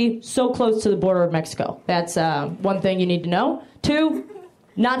 Salton Sea, so close to the border of Mexico. That's one thing you need to know. 2,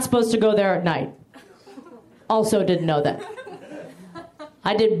 not supposed to go there at night. Also didn't know that.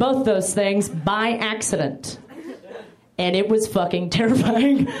 I did both those things by accident. And it was fucking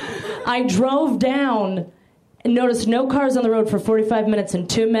terrifying. I drove down and noticed no cars on the road for 45 minutes and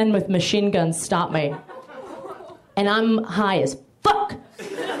 2 men with machine guns stopped me. And I'm high as fuck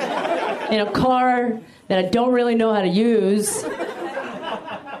in a car that I don't really know how to use.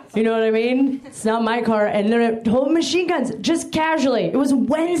 You know what I mean? It's not my car. And they're holding machine guns, just casually. It was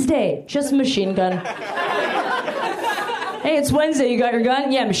Wednesday, just machine gun. Hey, it's Wednesday, you got your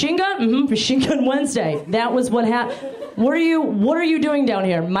gun? Yeah, machine gun? Mm-hmm, machine gun Wednesday. That was what happened. What are you doing down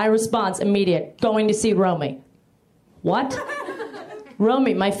here? My response, immediate, going to see Romy. What?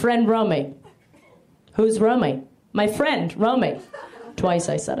 Romy, my friend Romy. Who's Romy? My friend, Romy. Twice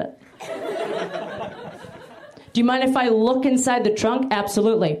I said it. Do you mind if I look inside the trunk?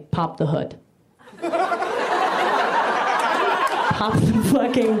 Absolutely. Pop the hood. Pop the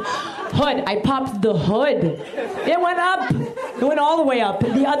fucking hood. I popped the hood. It went up. It went all the way up.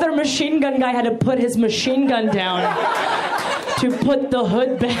 The other machine gun guy had to put his machine gun down to put the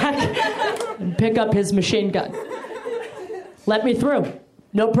hood back and pick up his machine gun. Let me through.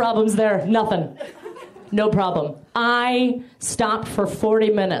 No problems there. Nothing. No problem. I stopped for 40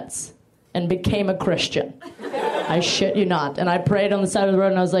 minutes and became a Christian. I shit you not. And I prayed on the side of the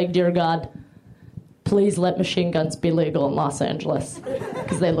road and I was like, dear God, please let machine guns be legal in Los Angeles.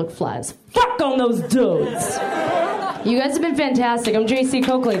 Because they look fly as fuck on those dudes. You guys have been fantastic. I'm JC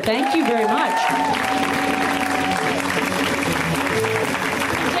Coakley. Thank you very much.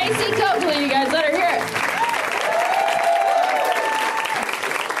 JC Coakley, you guys, let her hear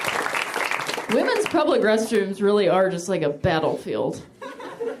it. Women's public restrooms really are just like a battlefield.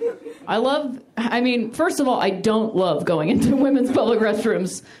 First of all, I don't love going into women's public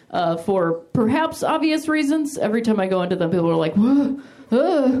restrooms for perhaps obvious reasons. Every time I go into them, people are like,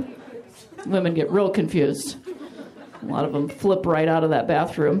 whoa. Women get real confused. A lot of them flip right out of that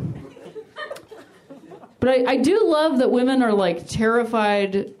bathroom. But I do love that women are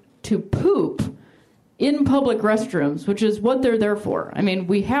terrified to poop in public restrooms, which is what they're there for.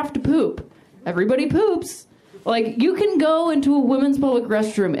 We have to poop. Everybody poops. You can go into a women's public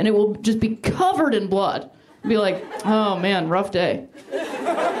restroom and it will just be covered in blood. Be like, oh man, rough day.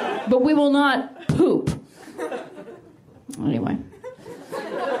 But we will not poop. Anyway.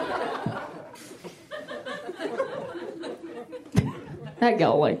 That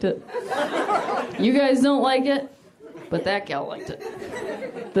gal liked it. You guys don't like it, but that gal liked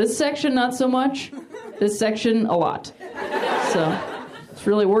it. This section, not so much. This section, a lot. So, it's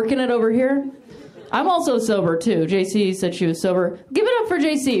really working it over here. I'm also sober, too. JC said she was sober. Give it up for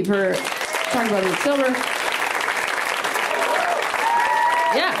JC for talking about being sober.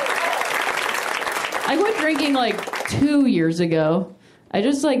 Yeah. I quit drinking 2 years ago. I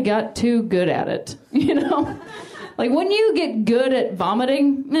just got too good at it, when you get good at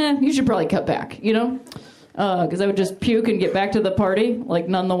vomiting, you should probably cut back, because I would just puke and get back to the party,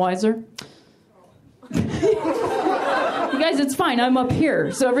 none the wiser. You guys, it's fine. I'm up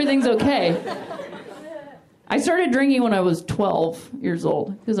here, so everything's okay. I started drinking when I was 12 years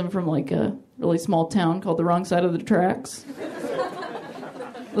old, because I'm from a really small town called the Wrong Side of the Tracks.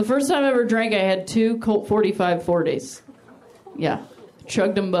 The first time I ever drank, I had 2 Colt 45 40s. Yeah,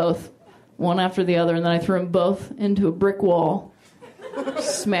 chugged them both, one after the other, and then I threw them both into a brick wall.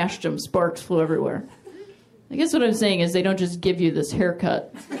 Smashed them, sparks flew everywhere. I guess what I'm saying is they don't just give you this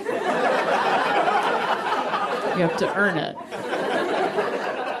haircut. You have to earn it.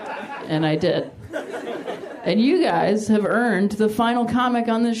 And I did. And you guys have earned the final comic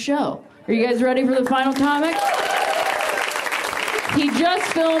on this show. Are you guys ready for the final comic? He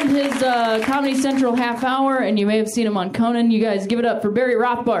just filmed his Comedy Central half hour, and you may have seen him on Conan. You guys give it up for Barry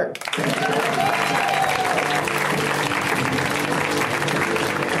Rothbart.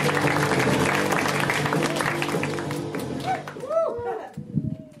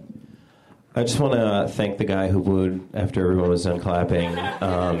 I just want to thank the guy who wooed after everyone was done clapping.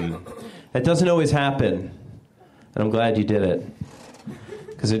 It doesn't always happen, and I'm glad you did it,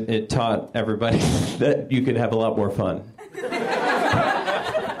 because it taught everybody that you could have a lot more fun.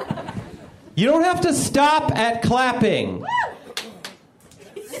 You don't have to stop at clapping.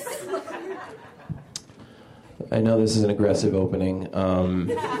 I know this is an aggressive opening.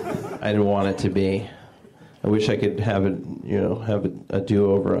 I didn't want it to be. I wish I could have it, have a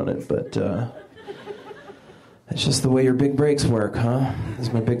do-over on it, but it's just the way your big breaks work, huh? This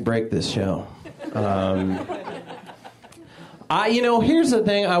is my big break, this show. Here's the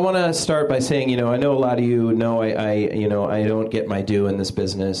thing. I want to start by saying, I know a lot of you know I don't get my due in this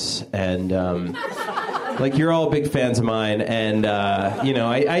business, and you're all big fans of mine, and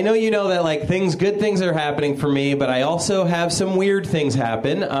I know you know that good things are happening for me, but I also have some weird things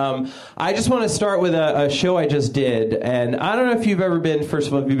happen. I just want to start with a show I just did, and I don't know if you've ever been. First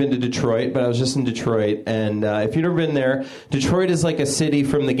of all, if you've been to Detroit, but I was just in Detroit, and if you've never been there, Detroit is like a city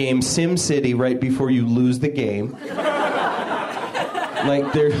from the game Sim City right before you lose the game.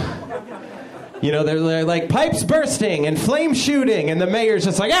 They're like pipes bursting and flames shooting, and the mayor's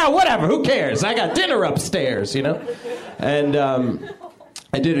just like, whatever, who cares? I got dinner upstairs, And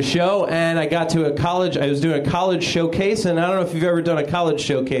I did a show, and I got to a college. I was doing a college showcase, and I don't know if you've ever done a college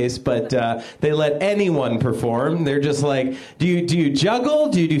showcase, but they let anyone perform. They're just like, do you juggle?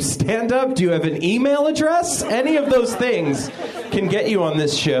 Do you do stand-up? Do you have an email address? Any of those things can get you on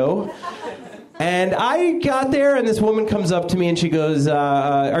this show. And I got there, and this woman comes up to me, and she goes,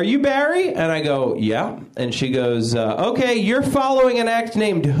 are you Barry? And I go, yeah. And she goes, okay, you're following an act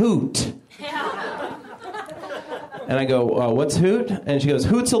named Hoot. And I go, what's Hoot? And she goes,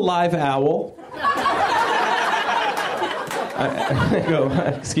 Hoot's a live owl. I go,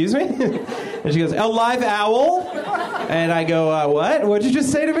 excuse me? And she goes, a live owl? And I go, what? What'd you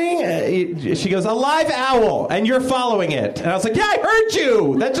just say to me? She goes, a live owl, and you're following it. And I was like, yeah, I heard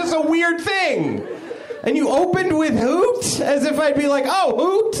you. That's just a weird thing. And you opened with Hoot, as if I'd be like, oh,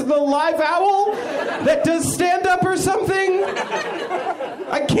 Hoot, the live owl that does stand-up or something?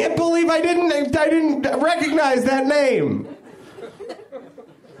 I can't believe I didn't recognize that name.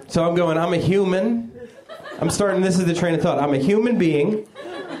 So I'm going, I'm a human. This is the train of thought. I'm a human being.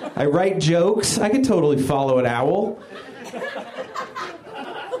 I write jokes. I could totally follow an owl.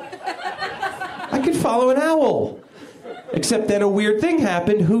 I could follow an owl. Except then a weird thing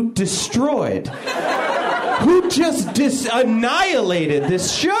happened. Hoot destroyed. Hoot just annihilated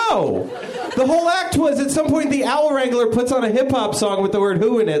this show. The whole act was, at some point, the Owl Wrangler puts on a hip-hop song with the word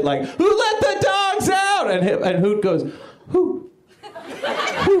who in it, like, who let the dogs out? And Hoot goes, who?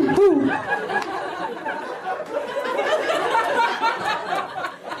 Who, who?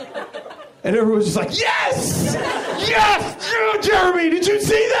 And everyone's just like, yes! Yes! Jeremy, did you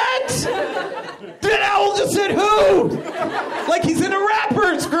see that? That owl just said who? Like he's in a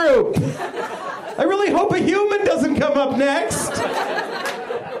rappers group. I really hope a human doesn't come up next.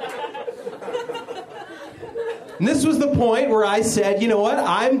 And this was the point where I said, you know what?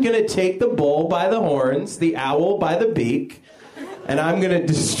 I'm going to take the bull by the horns, the owl by the beak, and I'm going to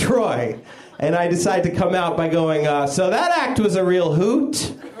destroy. And I decided to come out by going, so that act was a real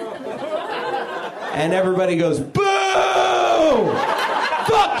hoot. And everybody goes, boo!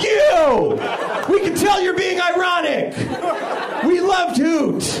 Fuck you! We can tell you're being ironic. We loved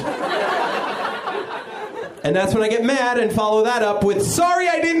Hoot. And that's when I get mad and follow that up with, sorry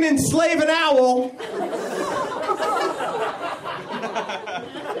I didn't enslave an owl.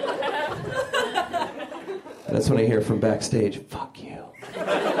 That's when I hear from backstage, fuck you.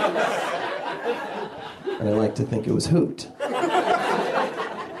 And I like to think it was Hoot.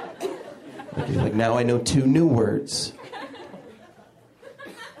 Like, now I know 2 new words.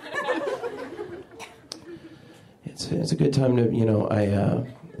 It's a good time to,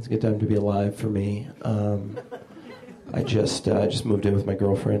 it's a good time to be alive for me. I just moved in with my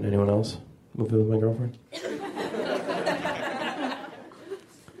girlfriend. Anyone else moved in with my girlfriend?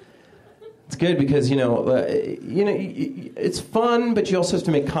 It's good because, it's fun, but you also have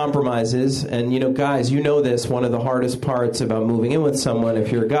to make compromises. And, guys, you know this, one of the hardest parts about moving in with someone,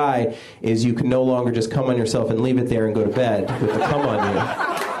 if you're a guy, is you can no longer just come on yourself and leave it there and go to bed with the cum on you.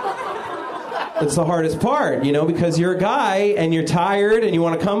 It's the hardest part, because you're a guy and you're tired and you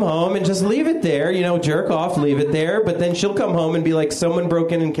want to come home and just leave it there, jerk off, leave it there. But then she'll come home and be like, someone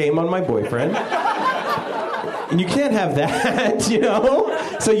broke in and came on my boyfriend. And you can't have that,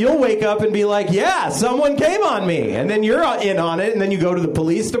 So you'll wake up and be like, yeah, someone came on me. And then you're in on it, and then you go to the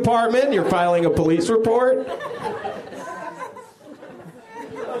police department, and you're filing a police report.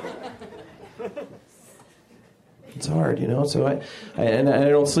 It's hard, you know. So I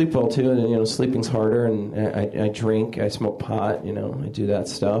don't sleep well too, and you know, sleeping's harder. And I drink, I smoke pot, you know, I do that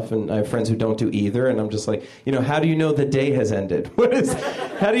stuff. And I have friends who don't do either, and I'm just like, you know, how do you know the day has ended?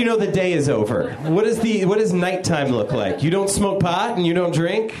 How do you know the day is over? What does nighttime look like? You don't smoke pot and you don't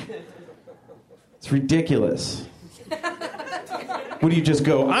drink? It's ridiculous. What do you just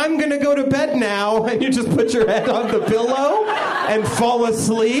go, I'm going to go to bed now, and you just put your head on the pillow and fall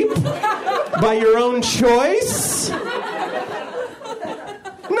asleep by your own choice?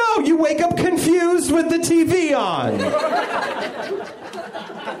 No, you wake up confused with the TV on.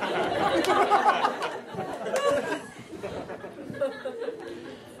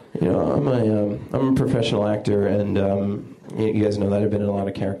 You know, I'm a professional actor, and you guys know that I've been in a lot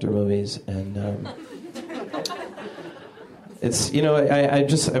of character movies, and it's, you know,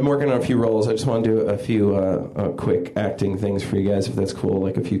 I'm working on a few roles. I just want to do a few quick acting things for you guys, if that's cool,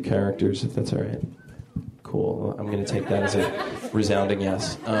 like a few characters, if that's all right. Cool. I'm going to take that as a resounding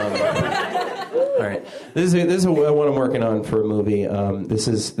yes. All right. This is what I'm working on for a movie. This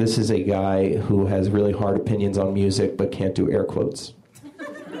is a guy who has really hard opinions on music, but can't do air quotes.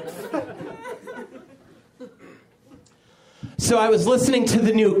 So I was listening to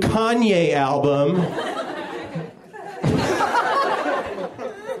the new Kanye album.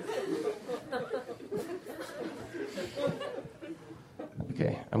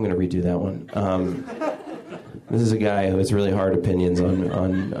 Okay, I'm going to redo that one. This is a guy who has really hard opinions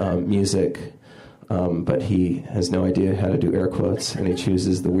on music, but he has no idea how to do air quotes, and he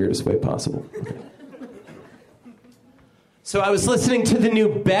chooses the weirdest way possible. Okay. So I was listening to the new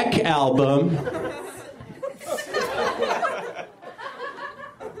Beck album.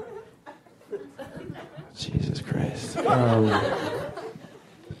 Jesus Christ.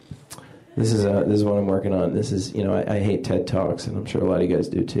 This is what I'm working on. This is, you know, I hate TED Talks, and I'm sure a lot of you guys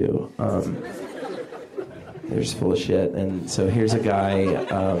do too. They're just full of shit. And so here's a guy.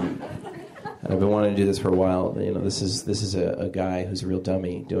 And I've been wanting to do this for a while. You know, this is a guy who's a real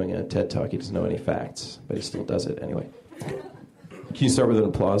dummy doing a TED Talk. He doesn't know any facts, but he still does it anyway. Can you start with an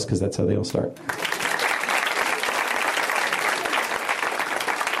applause, because that's how they all start?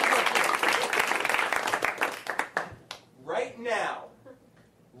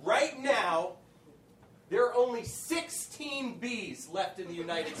 Right now, there are only 16 bees left in the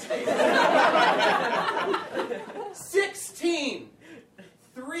United States. 16!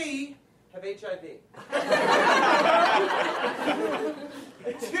 3 have HIV.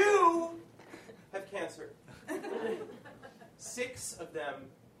 2 have cancer. 6 of them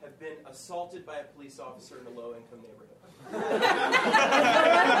have been assaulted by a police officer in a low-income neighborhood.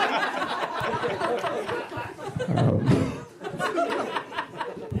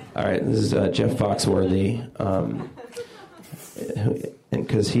 All right, this is Jeff Foxworthy, and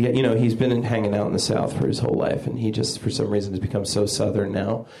because he's been hanging out in the South for his whole life, and he just, for some reason, has become so Southern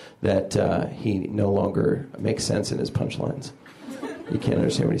now that he no longer makes sense in his punchlines. You can't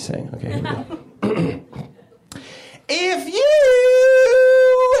understand what he's saying. Okay, here we go. If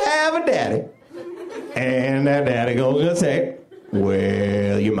you have a daddy, and that daddy goes to say,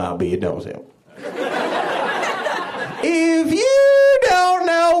 well, you might be a dozy. If you don't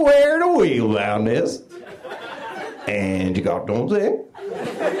know where the wheel bound is, and you got don't say,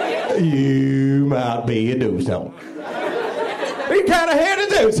 you might be a doozone. He kind of had a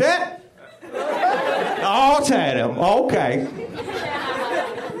deuce, huh? I'll tell him. Okay.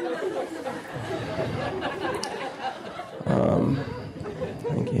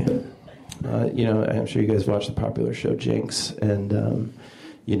 Thank you. I'm sure you guys watch the popular show Jinx, and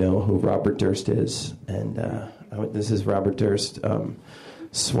you know who Robert Durst is, and this is Robert Durst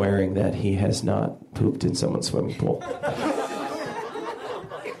swearing that he has not pooped in someone's swimming pool.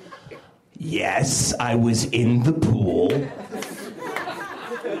 Yes, I was in the pool.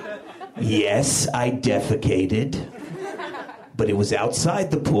 Yes, I defecated. But it was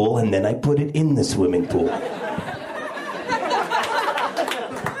outside the pool, and then I put it in the swimming pool.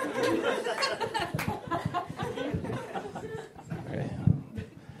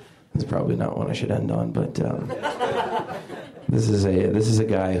 It's probably not one I should end on, but this is a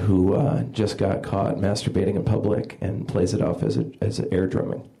guy who just got caught masturbating in public and plays it off as air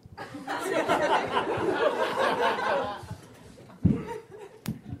drumming.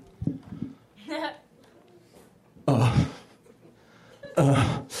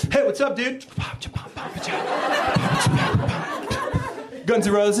 Hey, what's up, dude? Guns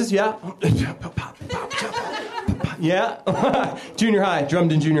N' Roses, yeah. Yeah. Junior high,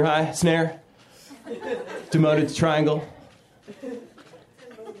 drummed in junior high, snare. Demoted to triangle.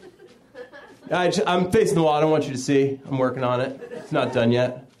 I'm facing the wall. I don't want you to see. I'm working on it. It's not done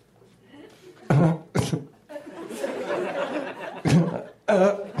yet.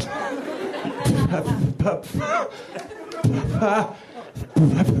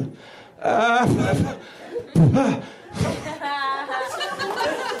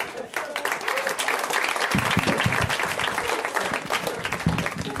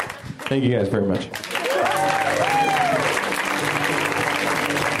 Thank you guys very much.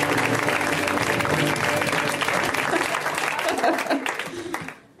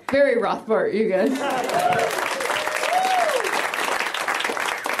 Very Rothbart, you guys.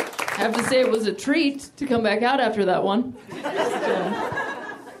 I have to say it was a treat to come back out after that one.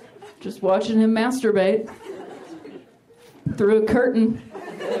 Just watching him masturbate through a curtain.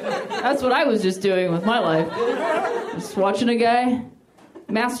 That's what I was just doing with my life. Just watching a guy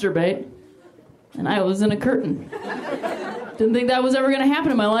masturbate, and I was in a curtain. Didn't think that was ever going to happen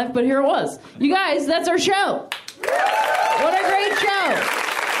in my life, but here it was. You guys, that's our show. What a great show.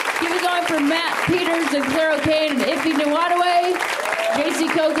 Keep it going for Matt Peters and Claire O'Kane and Iffy Nwadaway, JC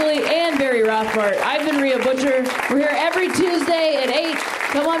Coakley, and Barry Rothbart. I've been Rhea Butcher. We're here every Tuesday at 8.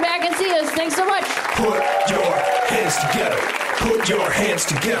 Come on back and see us. Thanks so much. Put your hands together. Put your hands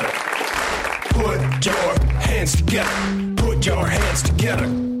together. Put your hands together. Put your hands together.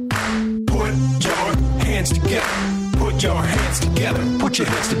 Put your hands together. Put your hands together. Put your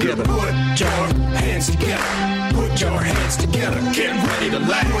hands together. Put your hands together. Put your hands together. Get ready to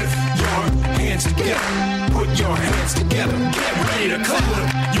laugh. Put your hands together. Put your hands together. Get ready to clap.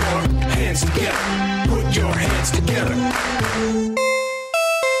 Put your hands together. Put your hands together.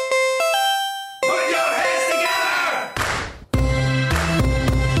 Put your hands together.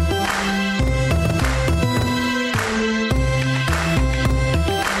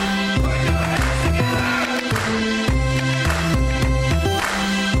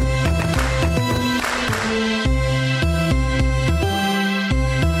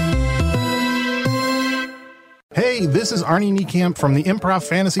 Hey, this is Arnie Niekamp from the Improv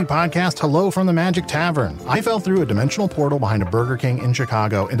Fantasy Podcast, Hello from the Magic Tavern. I fell through a dimensional portal behind a Burger King in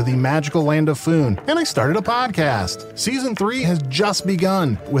Chicago into the magical land of Foon, and I started a podcast. Season 3 has just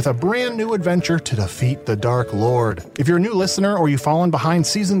begun with a brand new adventure to defeat the Dark Lord. If you're a new listener or you've fallen behind,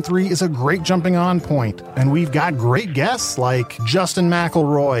 Season 3 is a great jumping on point, and we've got great guests like Justin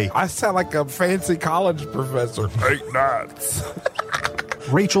McElroy. I sound like a fancy college professor. 8 nuts.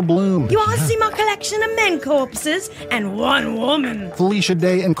 Rachel Bloom. You want to see my collection of men corpses and one woman? Felicia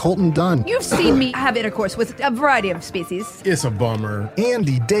Day and Colton Dunn. You've seen me have intercourse with a variety of species. It's a bummer.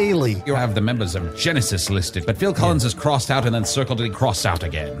 Andy Daly. You have the members of Genesis listed, but Phil Collins is crossed out and then circled and crossed out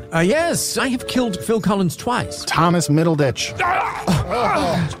again. Yes, I have killed Phil Collins twice. Thomas Middleditch.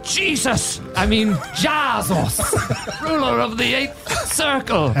 Jesus! I mean, Jesus! Ruler of the 8th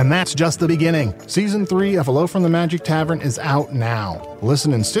circle! And that's just the beginning. Season 3 of Hello from the Magic Tavern is out now.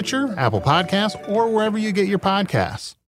 Listen in Stitcher, Apple Podcasts, or wherever you get your podcasts.